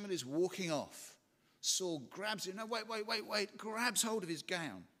Samuel is walking off, Saul grabs him. No, wait, grabs hold of his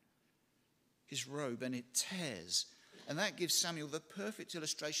gown, his robe, and it tears. And that gives Samuel the perfect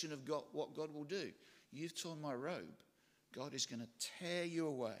illustration of what God will do. You've torn my robe. God is going to tear you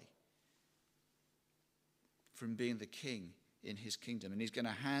away from being the king in his kingdom. And he's going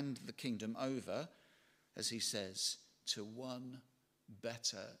to hand the kingdom over, as he says, to one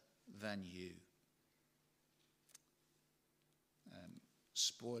better than you.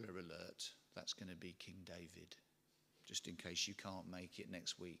 Spoiler alert, that's going to be King David, just in case you can't make it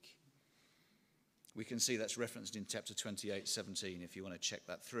next week. We can see that's referenced in chapter 28:17 if you want to check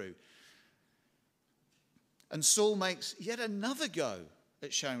that through. And Saul makes yet another go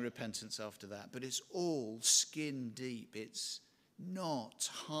at showing repentance after that, but it's all skin deep. It's not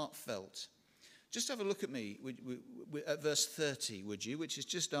heartfelt. Just have a look at me at verse 30, would you, which is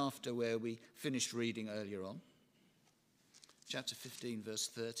just after where we finished reading earlier on. Chapter 15, verse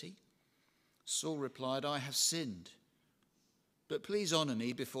 30. Saul replied, I have sinned, but please honor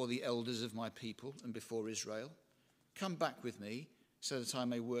me before the elders of my people and before Israel. Come back with me so that I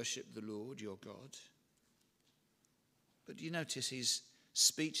may worship the Lord your God. But do you notice his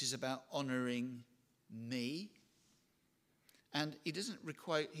speech is about honoring me? And he doesn't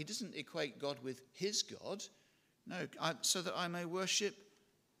equate God with his God. No, so that I may worship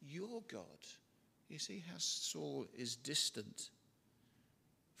your God. You see how Saul is distant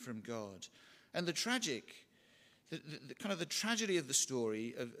from God. And the tragedy of the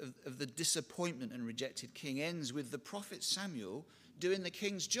story of the disappointment and rejected king ends with the prophet Samuel doing the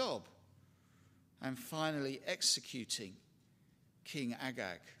king's job and finally executing King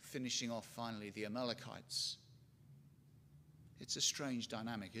Agag, finishing off finally the Amalekites. It's a strange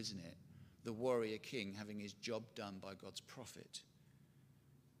dynamic, isn't it? The warrior king having his job done by God's prophet.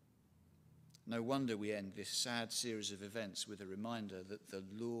 No wonder we end this sad series of events with a reminder that the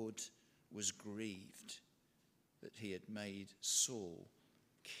Lord was grieved that he had made Saul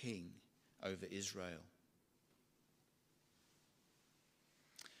king over Israel.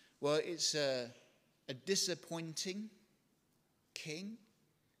 Well, it's a disappointing king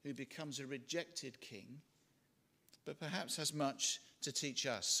who becomes a rejected king, but perhaps has much to teach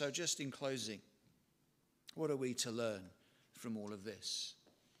us. So just in closing, what are we to learn from all of this?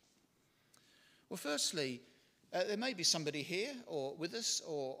 Well, firstly, there may be somebody here or with us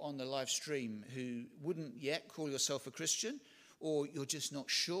or on the live stream who wouldn't yet call yourself a Christian, or you're just not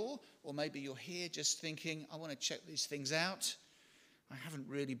sure, or maybe you're here just thinking, I want to check these things out. I haven't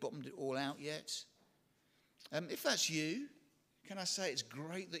really bottomed it all out yet. If that's you, can I say it's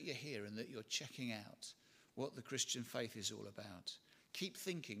great that you're here and that you're checking out what the Christian faith is all about. Keep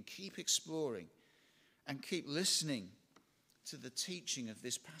thinking, keep exploring, and keep listening to the teaching of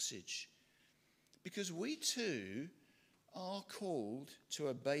this passage. Because we too are called to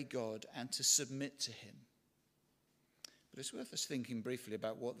obey God and to submit to him. But it's worth us thinking briefly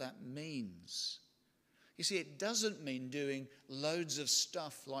about what that means. You see, it doesn't mean doing loads of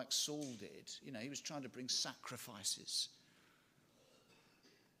stuff like Saul did. You know, he was trying to bring sacrifices.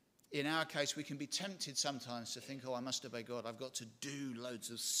 In our case, we can be tempted sometimes to think, I must obey God. I've got to do loads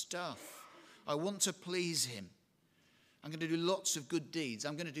of stuff. I want to please him. I'm going to do lots of good deeds.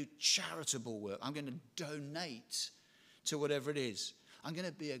 I'm going to do charitable work. I'm going to donate to whatever it is. I'm going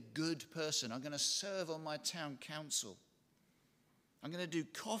to be a good person. I'm going to serve on my town council. I'm going to do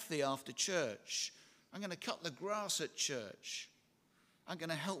coffee after church. I'm going to cut the grass at church. I'm going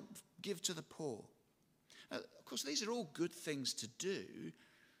to help give to the poor. Of course, these are all good things to do,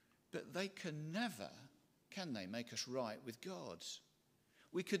 but they can never, can they, make us right with God?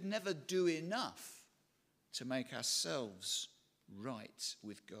 We could never do enough to make ourselves right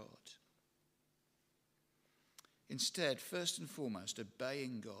with God. Instead, first and foremost,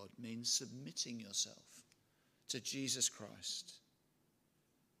 obeying God means submitting yourself to Jesus Christ,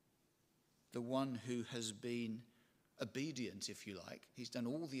 the one who has been obedient, if you like. He's done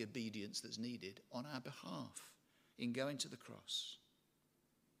all the obedience that's needed on our behalf in going to the cross.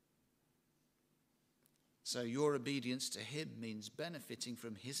 So your obedience to him means benefiting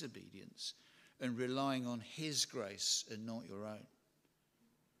from his obedience and relying on his grace and not your own.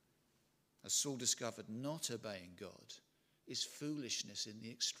 As Saul discovered, not obeying God is foolishness in the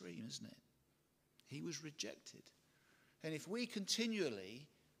extreme, isn't it? He was rejected. And if we continually,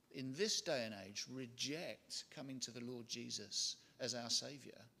 in this day and age, reject coming to the Lord Jesus as our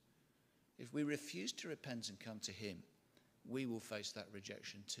Saviour, if we refuse to repent and come to him, we will face that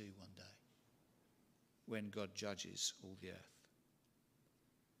rejection too one day when God judges all the earth.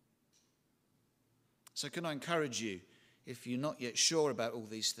 So can I encourage you, if you're not yet sure about all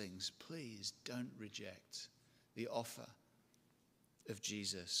these things, please don't reject the offer of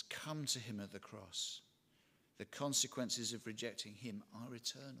Jesus. Come to him at the cross. The consequences of rejecting him are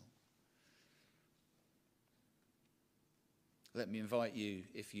eternal. Let me invite you,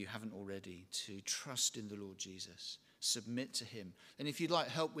 if you haven't already, to trust in the Lord Jesus. Submit to him. And if you'd like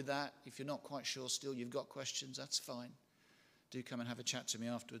help with that, if you're not quite sure still, you've got questions, that's fine. Do come and have a chat to me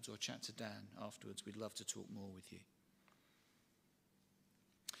afterwards, or chat to Dan afterwards. We'd love to talk more with you.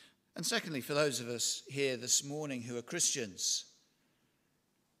 And secondly, for those of us here this morning who are Christians,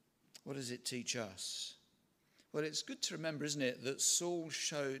 what does it teach us? Well, it's good to remember, isn't it, that Saul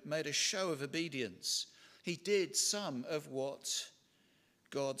made a show of obedience. He did some of what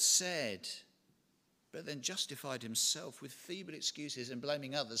God said, but then justified himself with feeble excuses and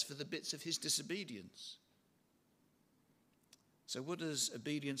blaming others for the bits of his disobedience. So what does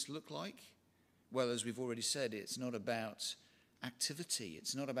obedience look like? Well, as we've already said, it's not about activity.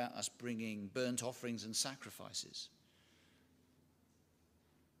 It's not about us bringing burnt offerings and sacrifices.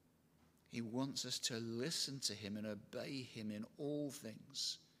 He wants us to listen to him and obey him in all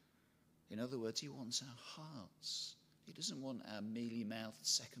things. In other words, he wants our hearts. He doesn't want our mealy-mouthed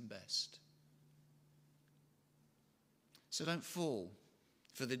second best. So don't fall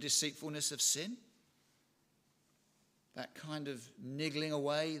for the deceitfulness of sin. That kind of niggling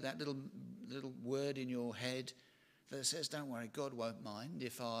away, that little word in your head that says, don't worry, God won't mind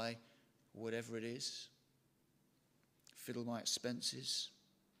if I, whatever it is, fiddle my expenses.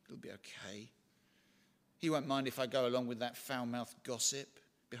 It'll be okay. He won't mind if I go along with that foul-mouthed gossip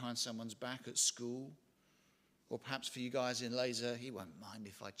behind someone's back at school. Or perhaps for you guys in laser, he won't mind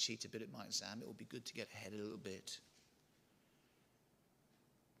if I cheat a bit at my exam. It will be good to get ahead a little bit.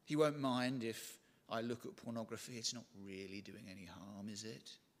 He won't mind if I look at pornography. It's not really doing any harm, is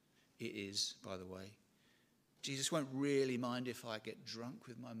it? It is, by the way. Jesus won't really mind if I get drunk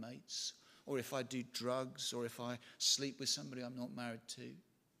with my mates, or if I do drugs, or if I sleep with somebody I'm not married to.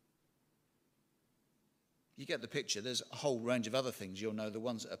 You get the picture. There's a whole range of other things you'll know, the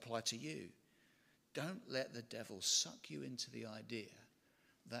ones that apply to you. Don't let the devil suck you into the idea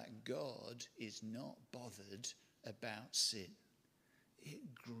that God is not bothered about sin. It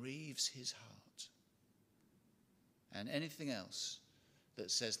grieves his heart. And anything else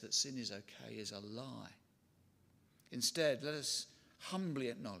that says that sin is okay is a lie. Instead, let us humbly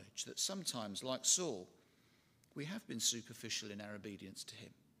acknowledge that sometimes, like Saul, we have been superficial in our obedience to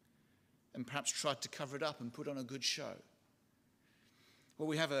him and perhaps tried to cover it up and put on a good show. Well,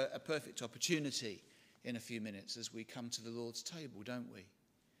 we have a perfect opportunity in a few minutes as we come to the Lord's table, don't we?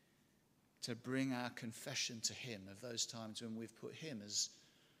 To bring our confession to him of those times when we've put him as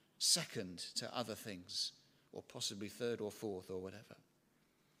second to other things, or possibly third or fourth or whatever.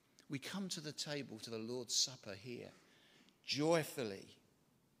 We come to the table, to the Lord's Supper here, joyfully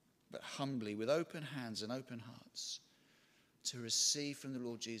but humbly, with open hands and open hearts, to receive from the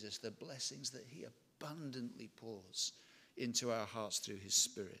Lord Jesus the blessings that he abundantly pours into our hearts through his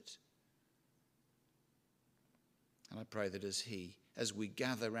Spirit. And I pray that as we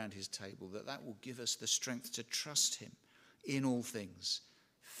gather around his table, that will give us the strength to trust him in all things,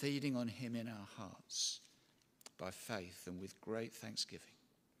 feeding on him in our hearts by faith and with great thanksgiving.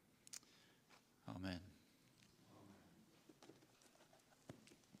 Amen.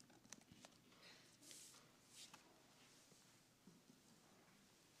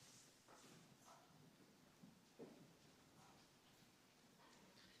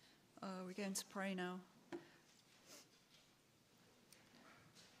 We're going to pray now.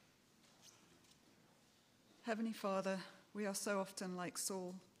 Heavenly Father, we are so often like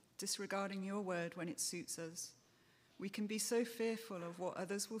Saul, disregarding your word when it suits us. We can be so fearful of what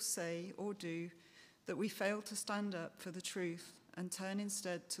others will say or do that we fail to stand up for the truth and turn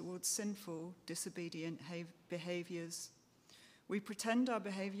instead towards sinful, disobedient behaviours. We pretend our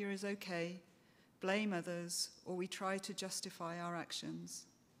behaviour is okay, blame others, or we try to justify our actions.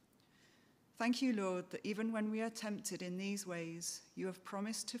 Thank you, Lord, that even when we are tempted in these ways, you have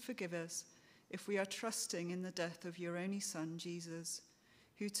promised to forgive us if we are trusting in the death of your only Son, Jesus,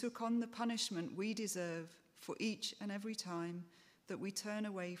 who took on the punishment we deserve for each and every time that we turn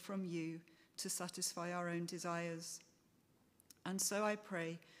away from you to satisfy our own desires. And so I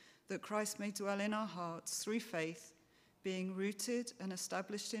pray that Christ may dwell in our hearts through faith, being rooted and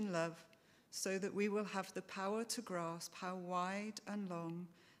established in love, so that we will have the power to grasp how wide and long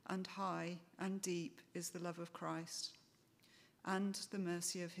and high and deep is the love of Christ and the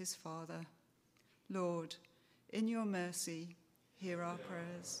mercy of his Father. Lord, in your mercy, hear our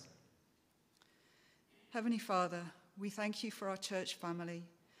prayers. Heavenly Father, we thank you for our church family,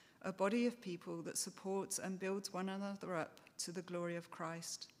 a body of people that supports and builds one another up to the glory of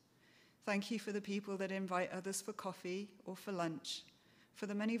Christ. Thank you for the people that invite others for coffee or for lunch, for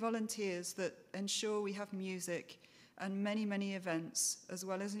the many volunteers that ensure we have music and many, many events, as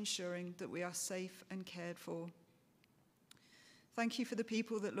well as ensuring that we are safe and cared for. Thank you for the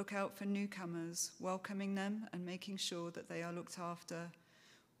people that look out for newcomers, welcoming them and making sure that they are looked after,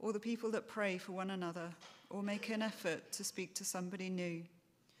 or the people that pray for one another or make an effort to speak to somebody new.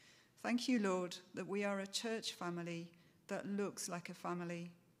 Thank you, Lord, that we are a church family that looks like a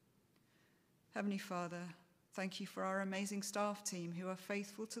family. Heavenly Father, thank you for our amazing staff team who are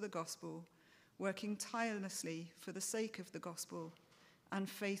faithful to the gospel, working tirelessly for the sake of the gospel and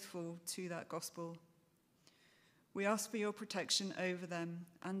faithful to that gospel. We ask for your protection over them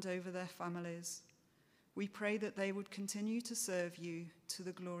and over their families. We pray that they would continue to serve you to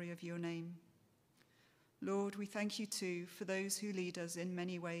the glory of your name. Lord, we thank you too for those who lead us in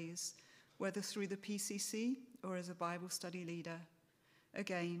many ways, whether through the PCC or as a Bible study leader.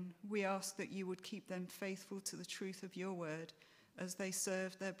 Again, we ask that you would keep them faithful to the truth of your word as they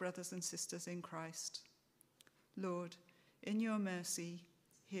serve their brothers and sisters in Christ. Lord, in your mercy,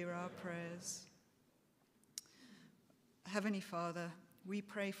 hear our prayers. Heavenly Father, we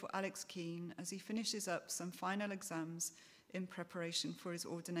pray for Alex Keane as he finishes up some final exams in preparation for his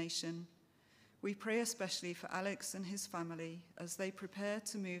ordination. We pray especially for Alex and his family as they prepare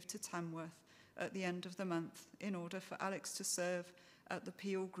to move to Tamworth at the end of the month in order for Alex to serve at the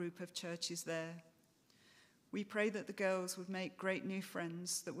Peel group of churches there. We pray that the girls would make great new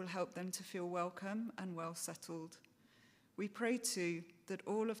friends that will help them to feel welcome and well settled. We pray too that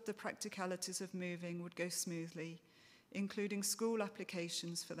all of the practicalities of moving would go smoothly, including school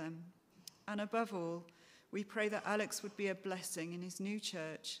applications for them. And above all, we pray that Alex would be a blessing in his new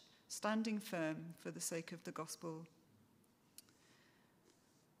church, standing firm for the sake of the gospel.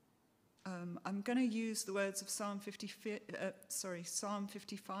 I'm going to use the words of Psalm 55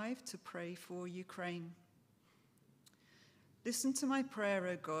 to pray for Ukraine. Listen to my prayer,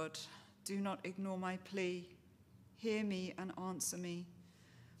 O God. Do not ignore my plea. Hear me and answer me.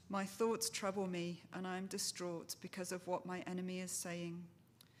 My thoughts trouble me, and I am distraught because of what my enemy is saying,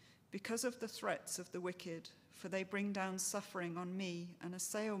 because of the threats of the wicked, for they bring down suffering on me and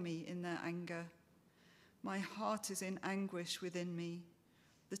assail me in their anger. My heart is in anguish within me.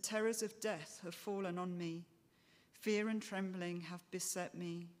 The terrors of death have fallen on me. Fear and trembling have beset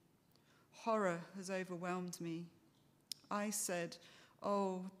me. Horror has overwhelmed me. I said,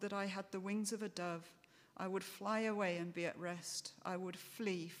 oh, that I had the wings of a dove. I would fly away and be at rest. I would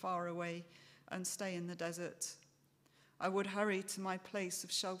flee far away and stay in the desert. I would hurry to my place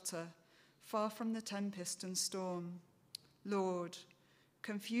of shelter, far from the tempest and storm. Lord,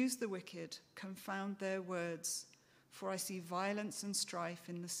 confuse the wicked, confound their words, for I see violence and strife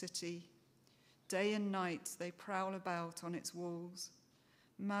in the city. Day and night they prowl about on its walls.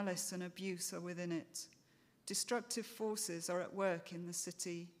 Malice and abuse are within it. Destructive forces are at work in the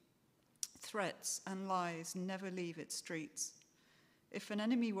city. Threats and lies never leave its streets. If an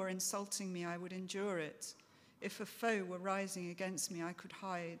enemy were insulting me, I would endure it. If a foe were rising against me, I could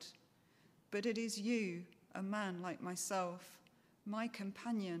hide. But it is you, a man like myself, my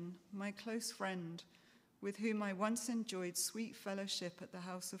companion, my close friend, with whom I once enjoyed sweet fellowship at the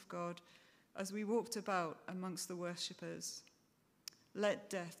house of God as we walked about amongst the worshippers. Let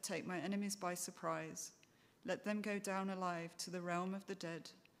death take my enemies by surprise. Let them go down alive to the realm of the dead,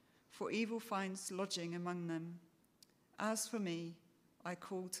 for evil finds lodging among them. As for me, I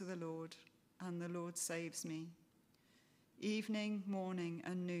call to the Lord, and the Lord saves me. Evening, morning,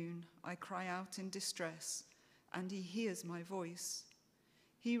 and noon, I cry out in distress, and he hears my voice.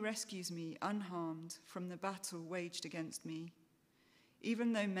 He rescues me unharmed from the battle waged against me.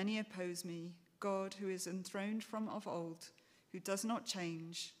 Even though many oppose me, God, who is enthroned from of old, who does not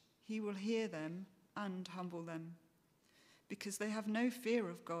change, he will hear them and humble them, because they have no fear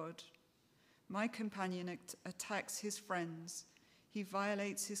of God. My companion attacks his friends. He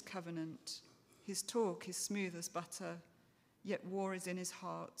violates his covenant. His talk is smooth as butter, yet war is in his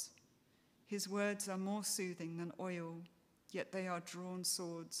heart. His words are more soothing than oil, yet they are drawn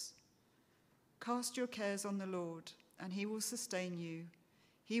swords. Cast your cares on the Lord, and he will sustain you.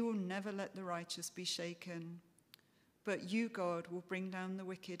 He will never let the righteous be shaken. But you, God, will bring down the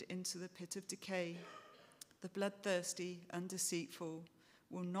wicked into the pit of decay. The bloodthirsty and deceitful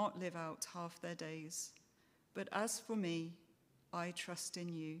will not live out half their days. But as for me, I trust in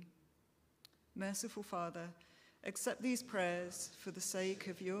you. Merciful Father, Accept these prayers for the sake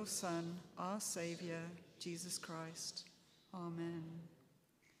of your Son, our Saviour, Jesus Christ. Amen.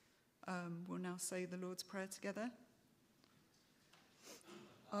 We'll now say the Lord's Prayer together.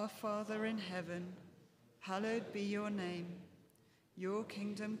 Our Father in heaven, hallowed be your name. Your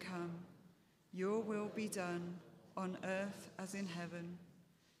kingdom come, your will be done, on earth as in heaven.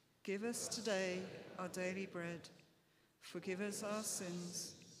 Give us today our daily bread. Forgive us our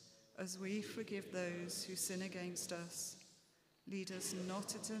sins, as we forgive those who sin against us. Lead us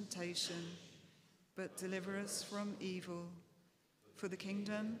not into temptation, but deliver us from evil. For the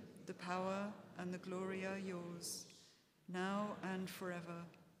kingdom, the power, and the glory are yours, now and forever.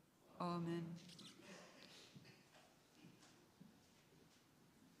 Amen.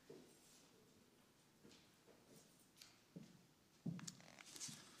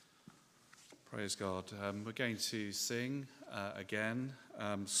 Praise God. We're going to sing again.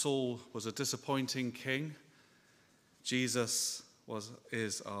 Saul was a disappointing king. Jesus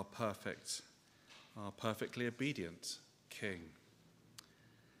is our perfectly obedient king.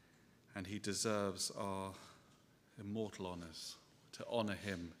 And he deserves our immortal honours, to honour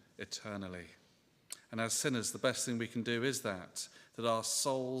him eternally. And as sinners, the best thing we can do is that our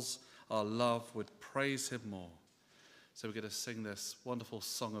souls, our love would praise him more. So we're going to sing this wonderful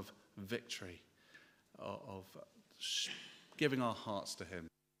song of victory, of giving our hearts to him.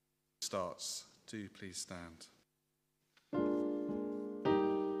 Starts. Do please stand.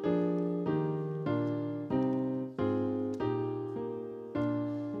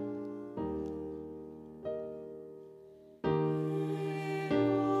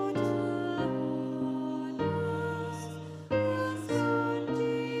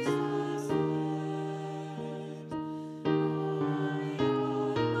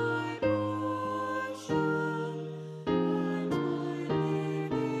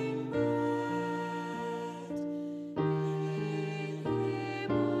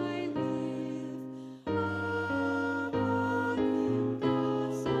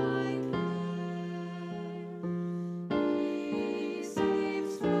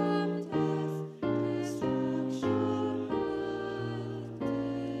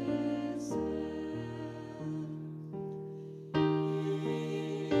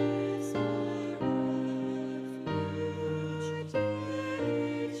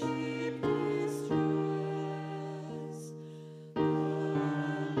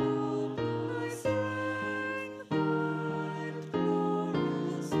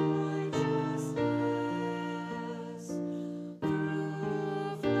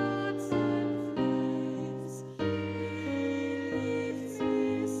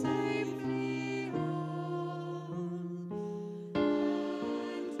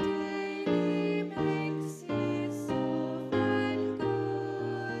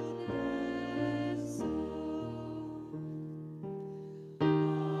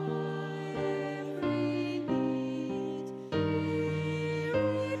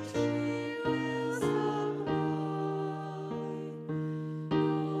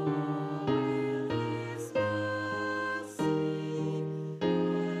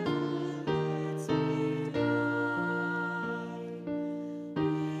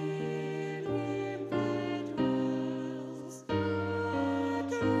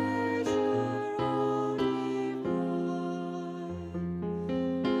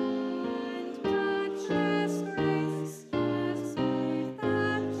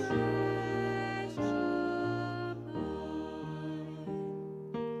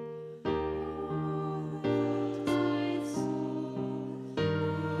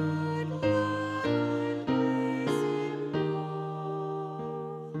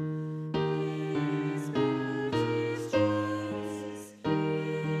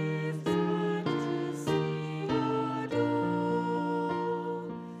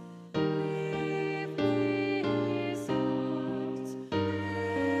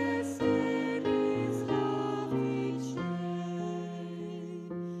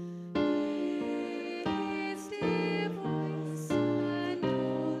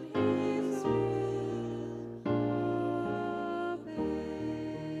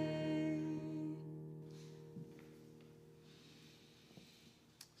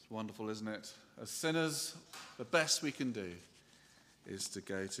 Wonderful, isn't it? As sinners, the best we can do is to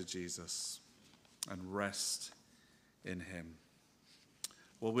go to Jesus and rest in him.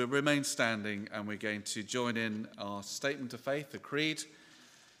 Well, we'll remain standing and we're going to join in our statement of faith, the creed,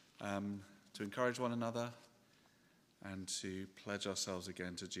 to encourage one another and to pledge ourselves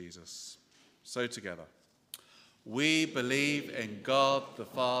again to Jesus. So together, we believe in God the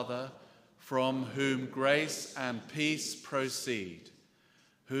Father, from whom grace and peace proceed,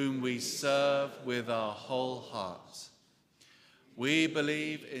 whom we serve with our whole heart. We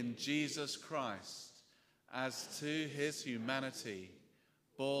believe in Jesus Christ as to his humanity,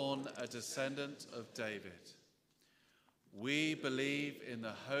 born a descendant of David. We believe in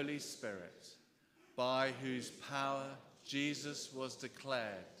the Holy Spirit, by whose power Jesus was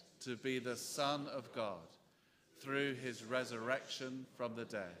declared to be the Son of God through his resurrection from the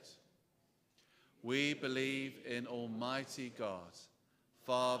dead. We believe in Almighty God,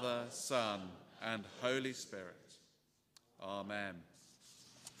 Father, Son, and Holy Spirit. Amen.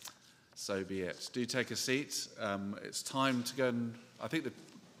 So be it. Do take a seat. It's time to go and I think the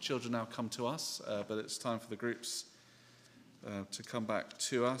children now come to us, but it's time for the groups to come back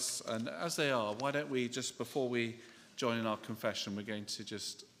to us. And as they are, why don't we just, before we join in our confession, we're going to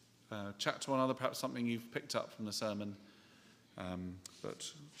just chat to one another, perhaps something you've picked up from the sermon.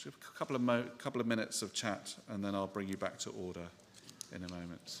 But a couple of minutes of chat, and then I'll bring you back to order in a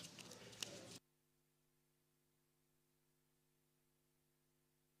moment.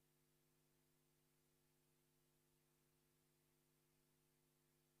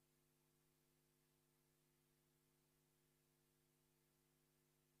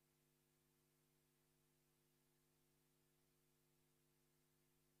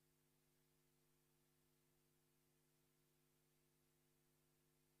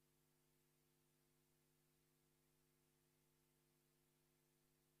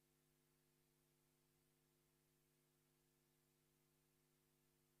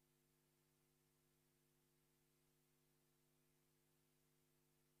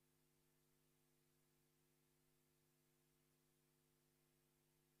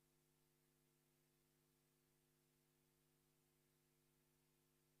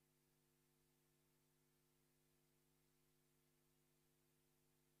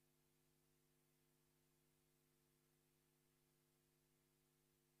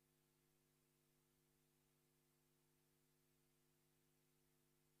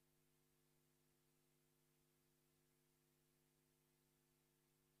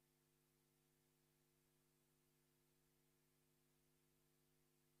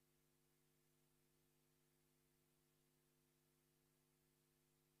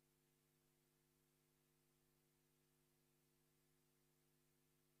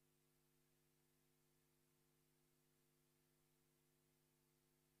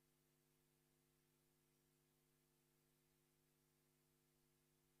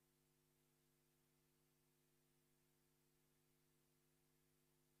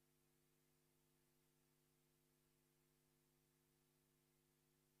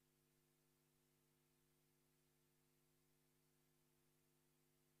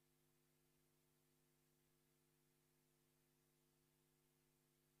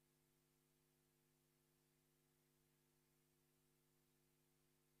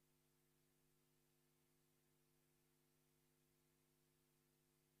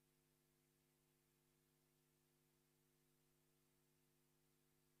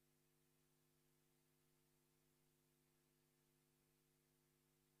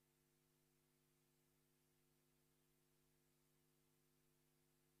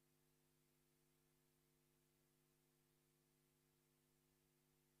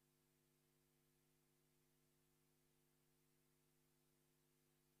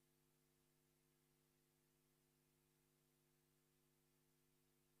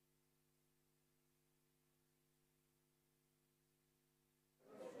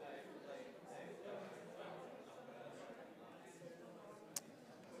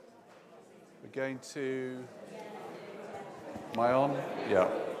 We're going to... Am I on? Yeah,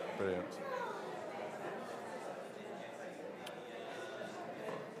 brilliant.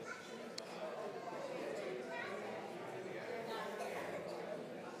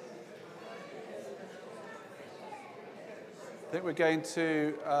 I think we're going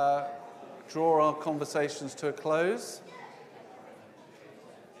to draw our conversations to a close.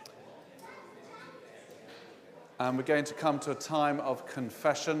 And we're going to come to a time of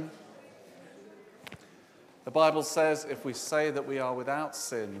confession. The Bible says if we say that we are without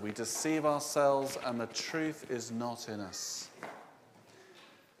sin, we deceive ourselves and the truth is not in us.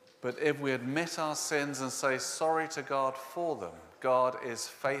 But if we admit our sins and say sorry to God for them, God is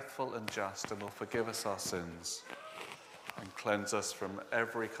faithful and just and will forgive us our sins and cleanse us from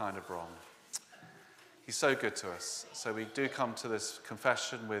every kind of wrong. He's so good to us. So we do come to this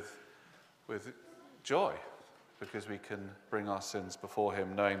confession with joy, because we can bring our sins before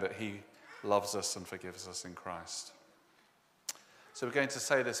him, knowing that he loves us and forgives us in Christ. So we're going to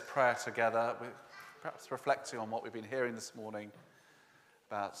say this prayer together, perhaps reflecting on what we've been hearing this morning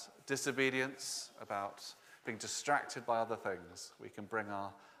about disobedience, about being distracted by other things, we can bring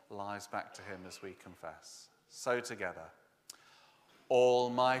our lives back to him as we confess. So together,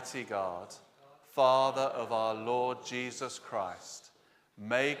 Almighty God, Father of our Lord Jesus Christ,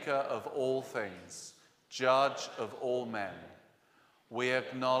 maker of all things, judge of all men, we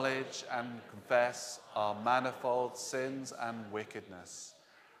acknowledge and confess our manifold sins and wickedness,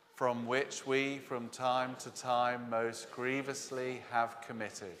 from which we from time to time most grievously have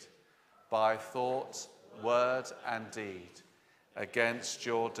committed, by thought, word, and deed, against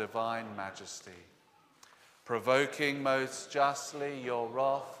your divine majesty, provoking most justly your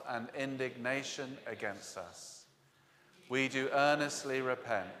wrath and indignation against us. We do earnestly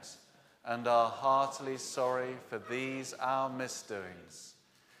repent and are heartily sorry for these our misdoings.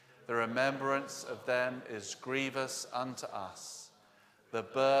 The remembrance of them is grievous unto us. The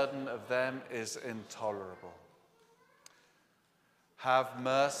burden of them is intolerable. Have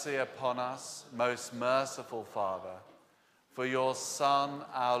mercy upon us, most merciful Father, for your Son,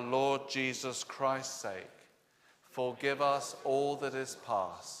 our Lord Jesus Christ's sake. Forgive us all that is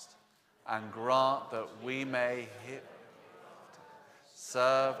past, and grant that we may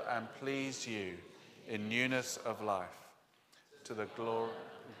serve and please you in newness of life, to the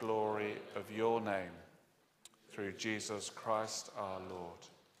glory of your name, through Jesus Christ our Lord.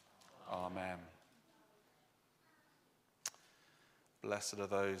 Amen. Blessed are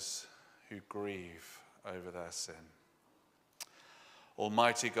those who grieve over their sin.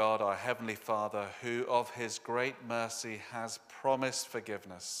 Almighty God, our Heavenly Father, who of his great mercy has promised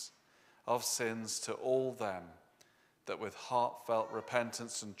forgiveness of sins to all them that with heartfelt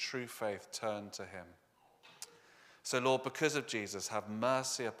repentance and true faith turn to him. So, Lord, because of Jesus, have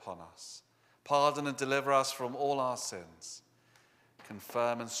mercy upon us. Pardon and deliver us from all our sins.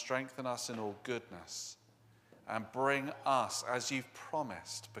 Confirm and strengthen us in all goodness. And bring us, as you've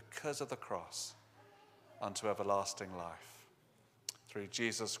promised, because of the cross, unto everlasting life. Through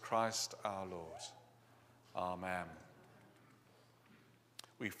Jesus Christ our Lord. Amen.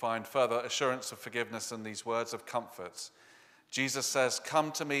 We find further assurance of forgiveness in these words of comfort. Jesus says,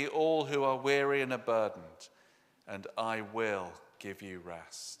 "Come to me, all who are weary and are burdened, and I will give you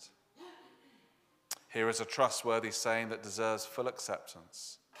rest." Here is a trustworthy saying that deserves full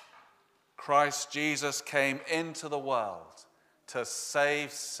acceptance. Christ Jesus came into the world to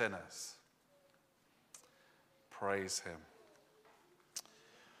save sinners. Praise him.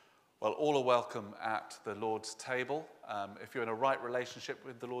 Well, all are welcome at the Lord's table if you're in a right relationship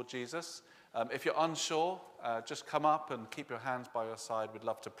with the Lord Jesus. If you're unsure, just come up and keep your hands by your side. We'd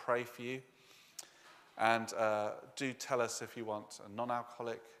love to pray for you. And do tell us if you want a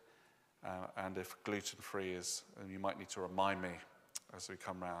non-alcoholic and if gluten-free is, and you might need to remind me as we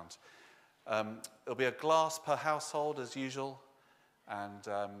come round. There'll be a glass per household as usual, and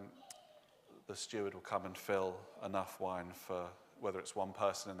the steward will come and fill enough wine for whether it's one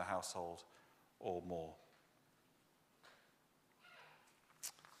person in the household or more.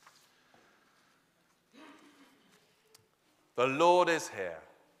 The Lord is here.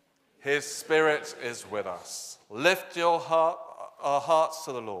 His Spirit is with us. Lift our hearts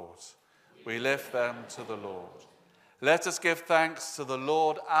to the Lord. We lift them to the Lord. Let us give thanks to the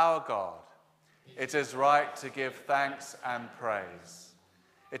Lord our God. It is right to give thanks and praise.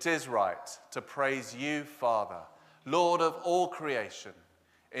 It is right to praise you, Father, Lord of all creation.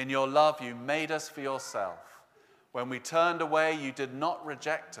 In your love you made us for yourself. When we turned away, you did not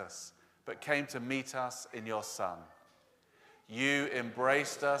reject us, but came to meet us in your Son. You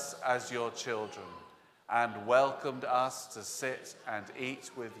embraced us as your children and welcomed us to sit and eat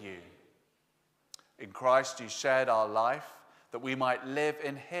with you. In Christ you shared our life that we might live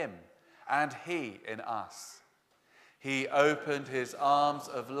in him and he in us. He opened his arms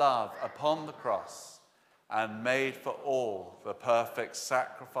of love upon the cross and made for all the perfect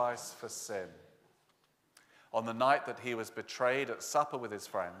sacrifice for sin. On the night that he was betrayed at supper with his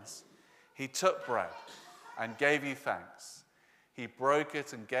friends, he took bread and gave you thanks. He broke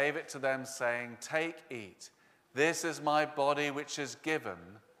it and gave it to them, saying, "Take, eat. This is my body which is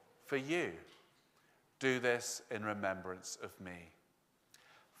given for you. Do this in remembrance of me."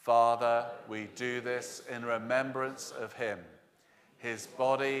 Father, we do this in remembrance of him. His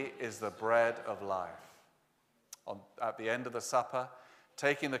body is the bread of life. At the end of the supper,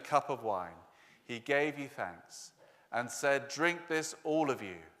 taking the cup of wine, he gave you thanks and said, "Drink this, all of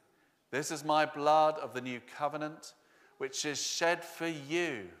you. This is my blood of the new covenant, which is shed for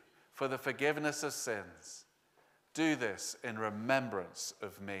you for the forgiveness of sins. Do this in remembrance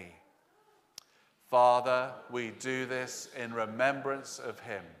of me." Father, we do this in remembrance of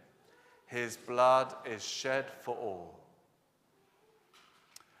him. His blood is shed for all.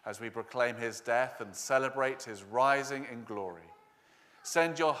 as we proclaim his death and celebrate his rising in glory.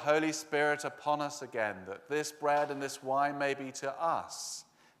 Send your Holy Spirit upon us again, that this bread and this wine may be to us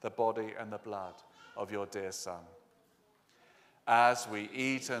the body and the blood of your dear Son. As we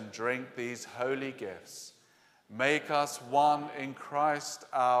eat and drink these holy gifts, make us one in Christ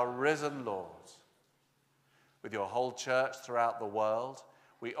our risen Lord. With your whole church throughout the world,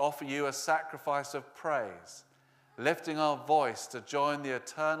 we offer you a sacrifice of praise, lifting our voice to join the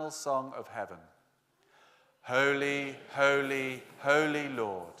eternal song of heaven. Holy, holy, holy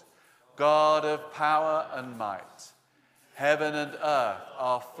Lord, God of power and might, heaven and earth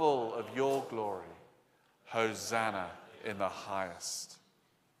are full of your glory. Hosanna in the highest.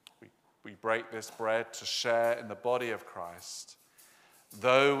 We break this bread to share in the body of Christ.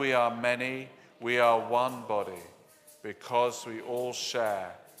 Though we are many, we are one body, because we all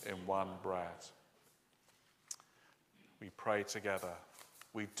share in one bread. We pray together.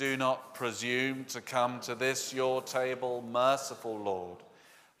 We do not presume to come to this your table, merciful Lord,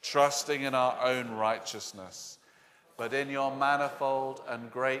 trusting in our own righteousness, but in your manifold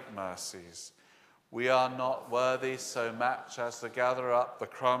and great mercies. We are not worthy so much as to gather up the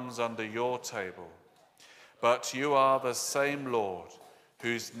crumbs under your table, but you are the same Lord,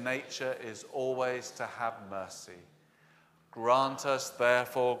 whose nature is always to have mercy. Grant us,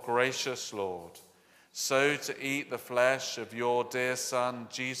 therefore, gracious Lord, so to eat the flesh of your dear Son,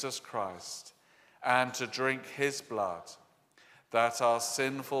 Jesus Christ, and to drink his blood, that our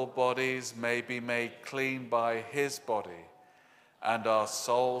sinful bodies may be made clean by his body, and our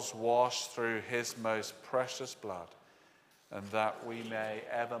souls washed through his most precious blood, and that we may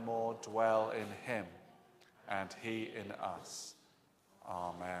evermore dwell in him, and he in us.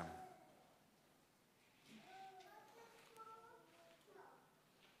 Amen.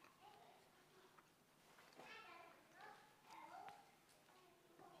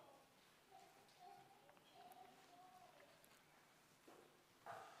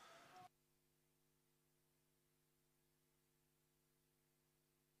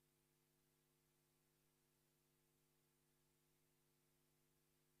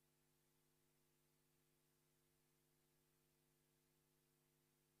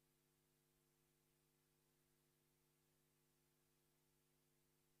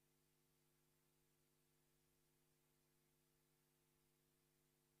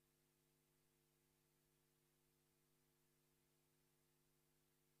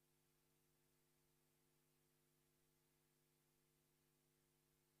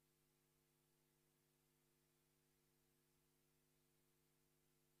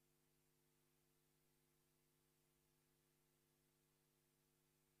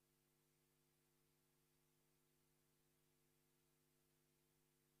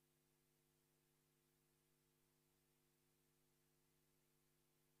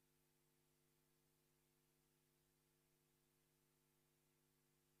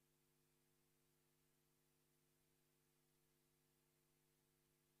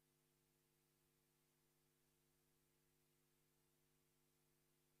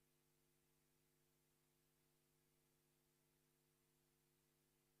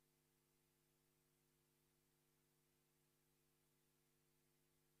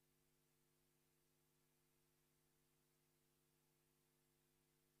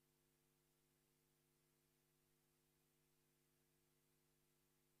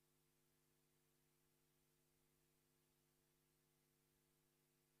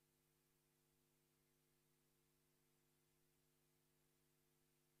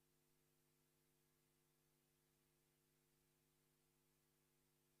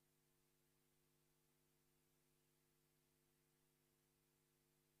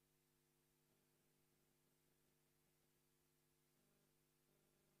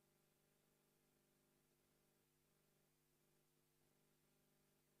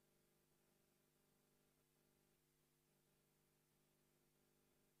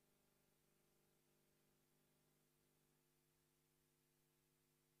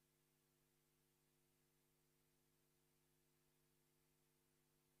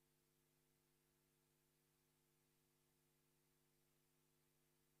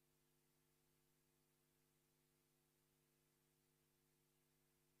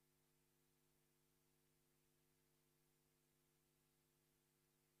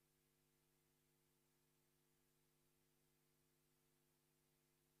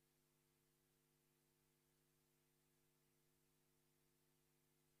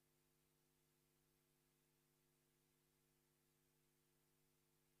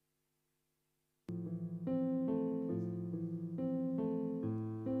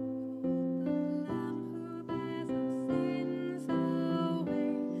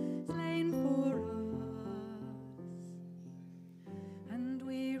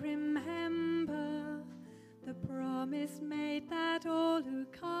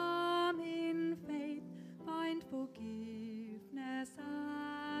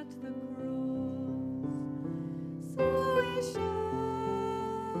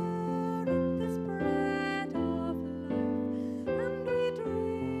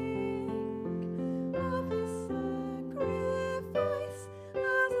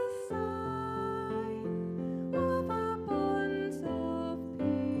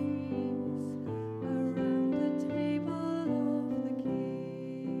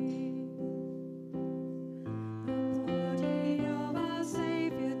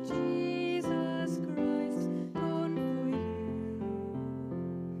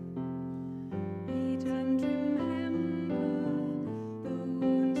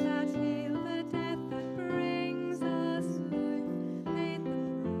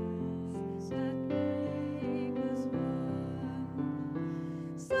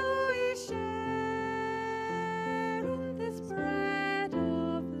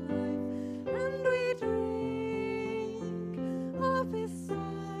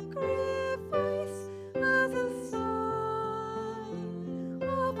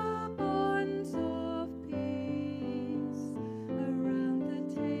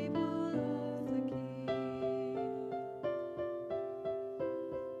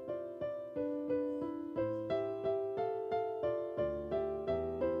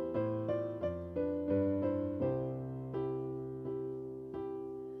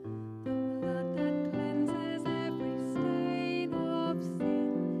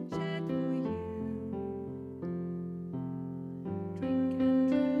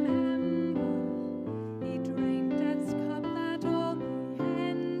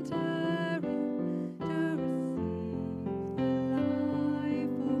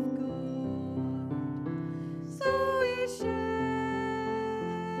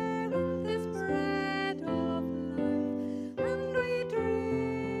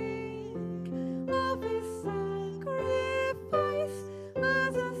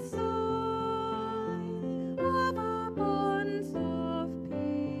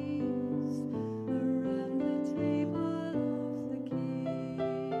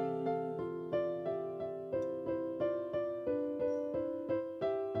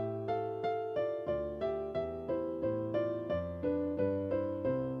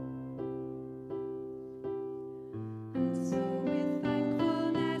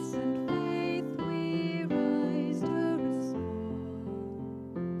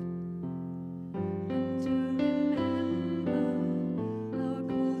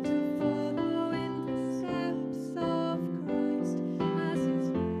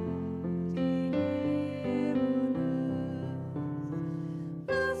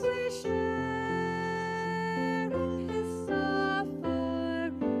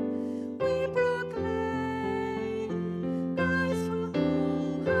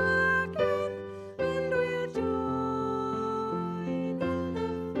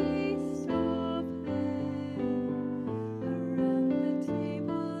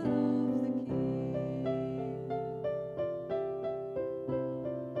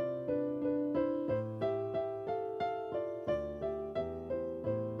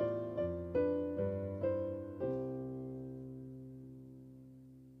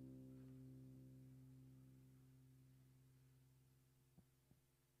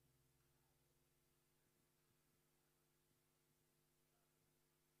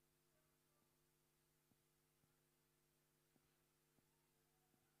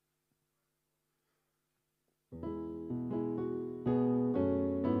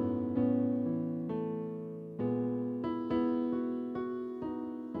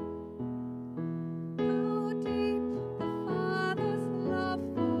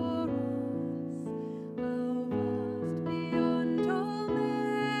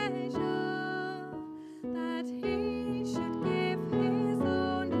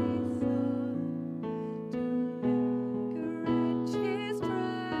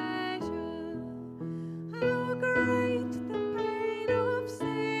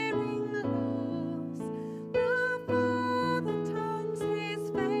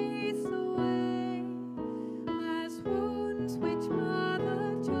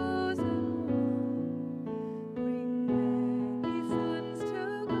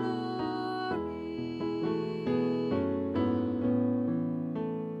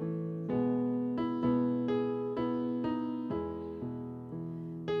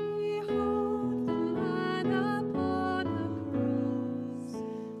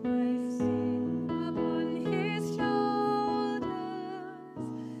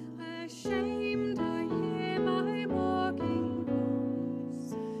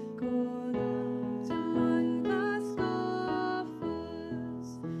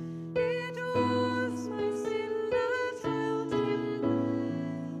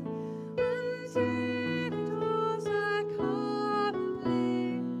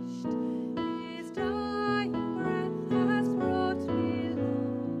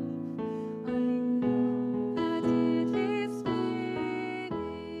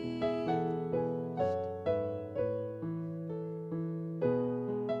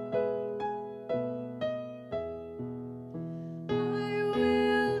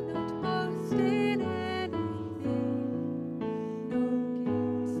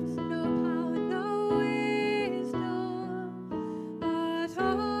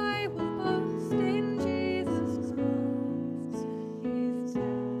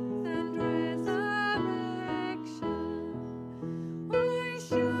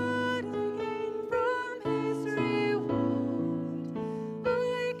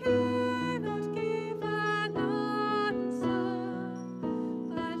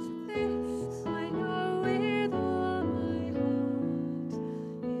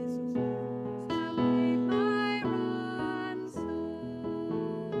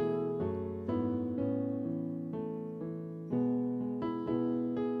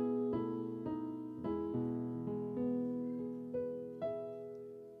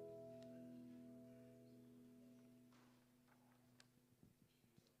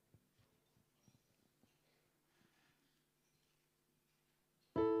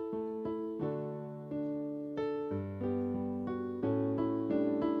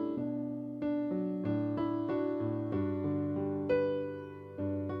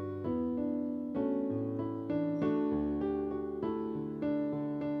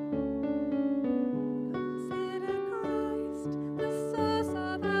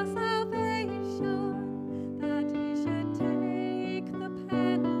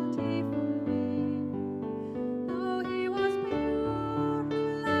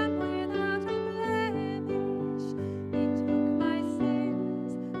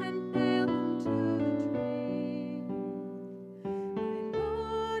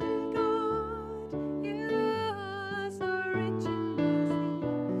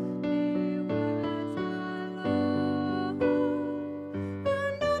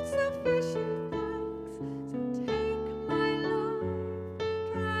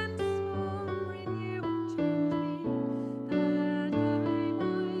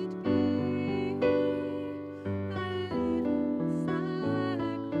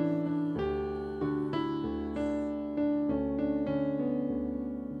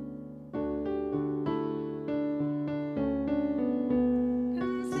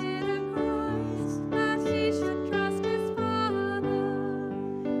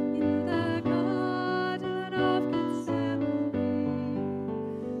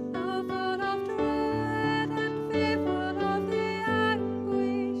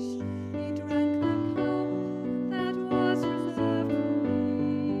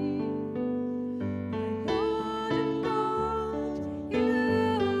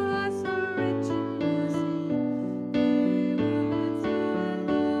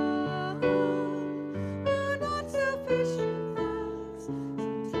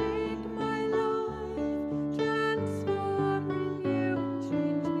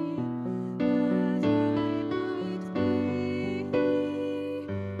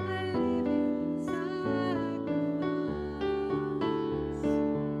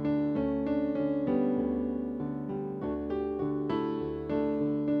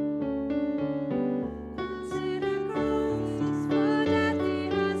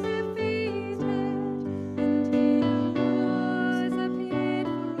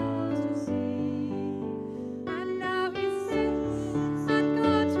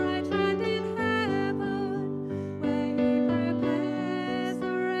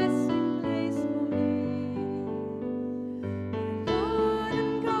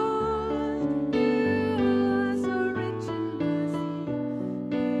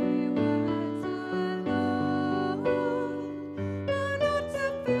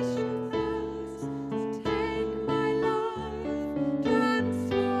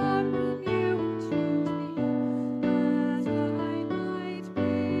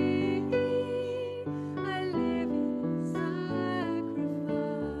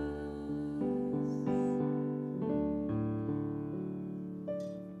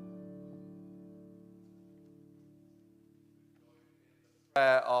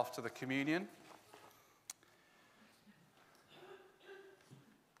 Prayer after the communion.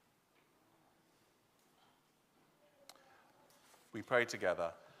 We pray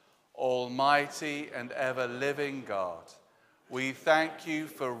together. Almighty and ever-living God, we thank you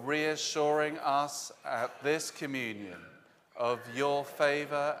for reassuring us at this communion of your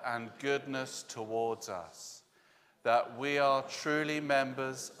favour and goodness towards us, that we are truly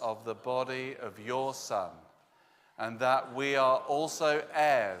members of the body of your Son, and that we are also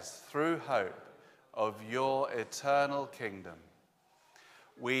heirs through hope of your eternal kingdom.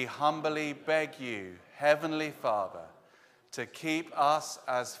 We humbly beg you, Heavenly Father, to keep us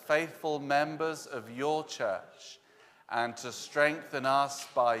as faithful members of your church and to strengthen us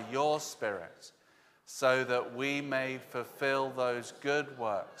by your Spirit, so that we may fulfill those good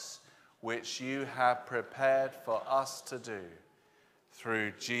works which you have prepared for us to do.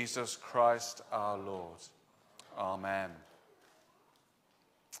 Through Jesus Christ our Lord. Amen.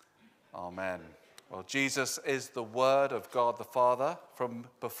 Amen. Well, Jesus is the Word of God the Father from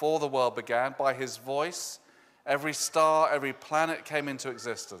before the world began. By his voice, every star, every planet came into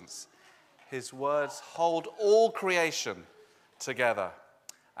existence. His words hold all creation together.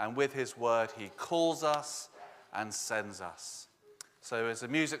 And with his word, he calls us and sends us. So as the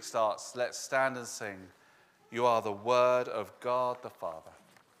music starts, let's stand and sing, "You are the Word of God the Father."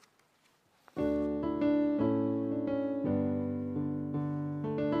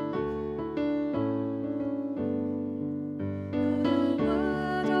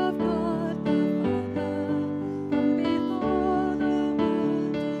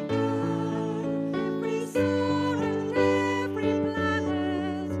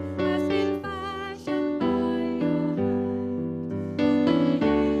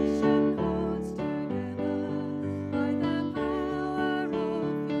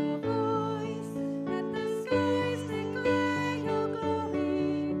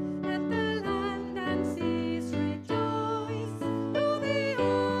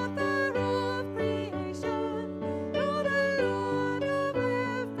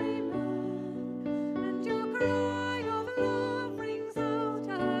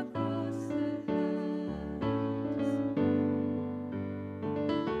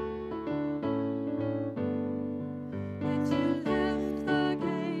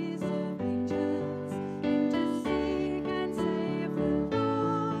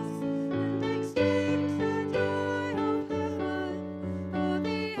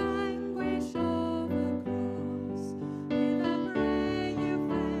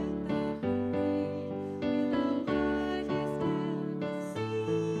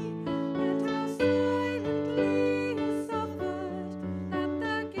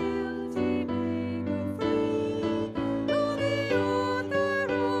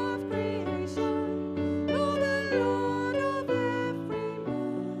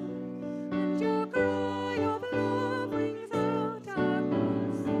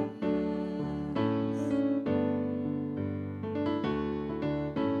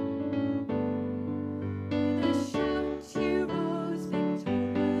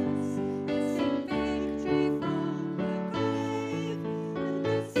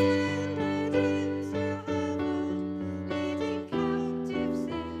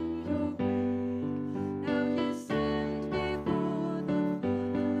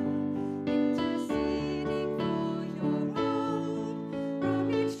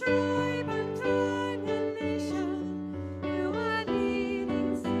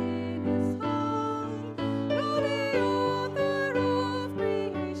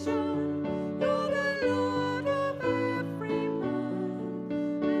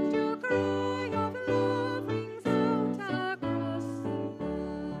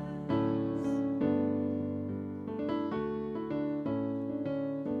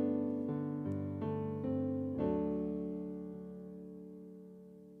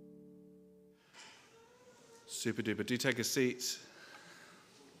 Super duper. Do take a seat.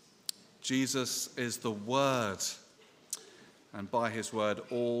 Jesus is the Word, and by his word,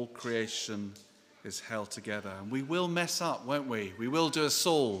 all creation is held together. And we will mess up, won't we? We will do a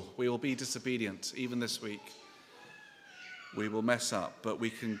Saul. We will be disobedient, even this week. We will mess up, but we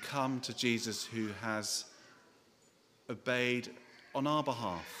can come to Jesus who has obeyed on our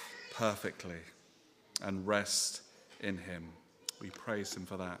behalf perfectly and rest in him. We praise him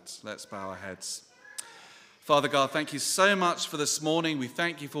for that. Let's bow our heads. Father God, thank you so much for this morning. We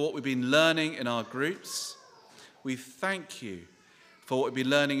thank you for what we've been learning in our groups. We thank you for what we've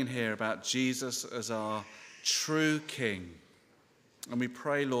been learning in here about Jesus as our true King. And we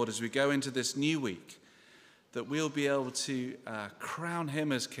pray, Lord, as we go into this new week, that we'll be able to crown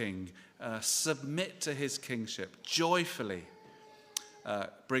him as King, submit to his kingship joyfully,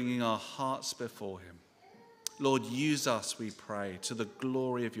 bringing our hearts before him. Lord, use us, we pray, to the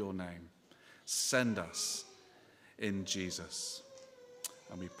glory of your name. Send us in Jesus.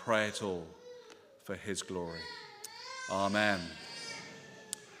 And we pray it all for his glory. Amen.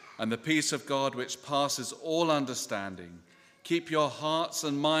 And the peace of God, which passes all understanding, keep your hearts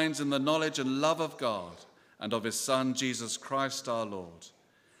and minds in the knowledge and love of God and of his Son, Jesus Christ our Lord.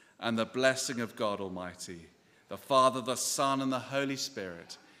 And the blessing of God Almighty, the Father, the Son, and the Holy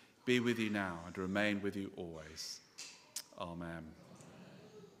Spirit, be with you now and remain with you always. Amen.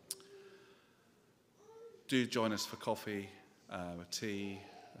 Do join us for coffee, tea,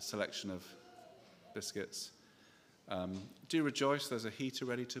 a selection of biscuits. Do rejoice, there's a heater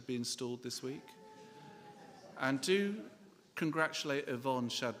ready to be installed this week. And do congratulate Yvonne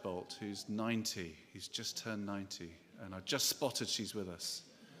Shadbolt, who's 90. He's just turned 90, and I just spotted she's with us.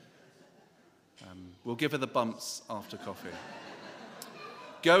 We'll give her the bumps after coffee.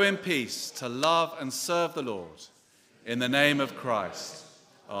 Go in peace to love and serve the Lord. In the name of Christ.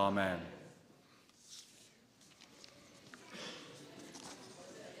 Amen.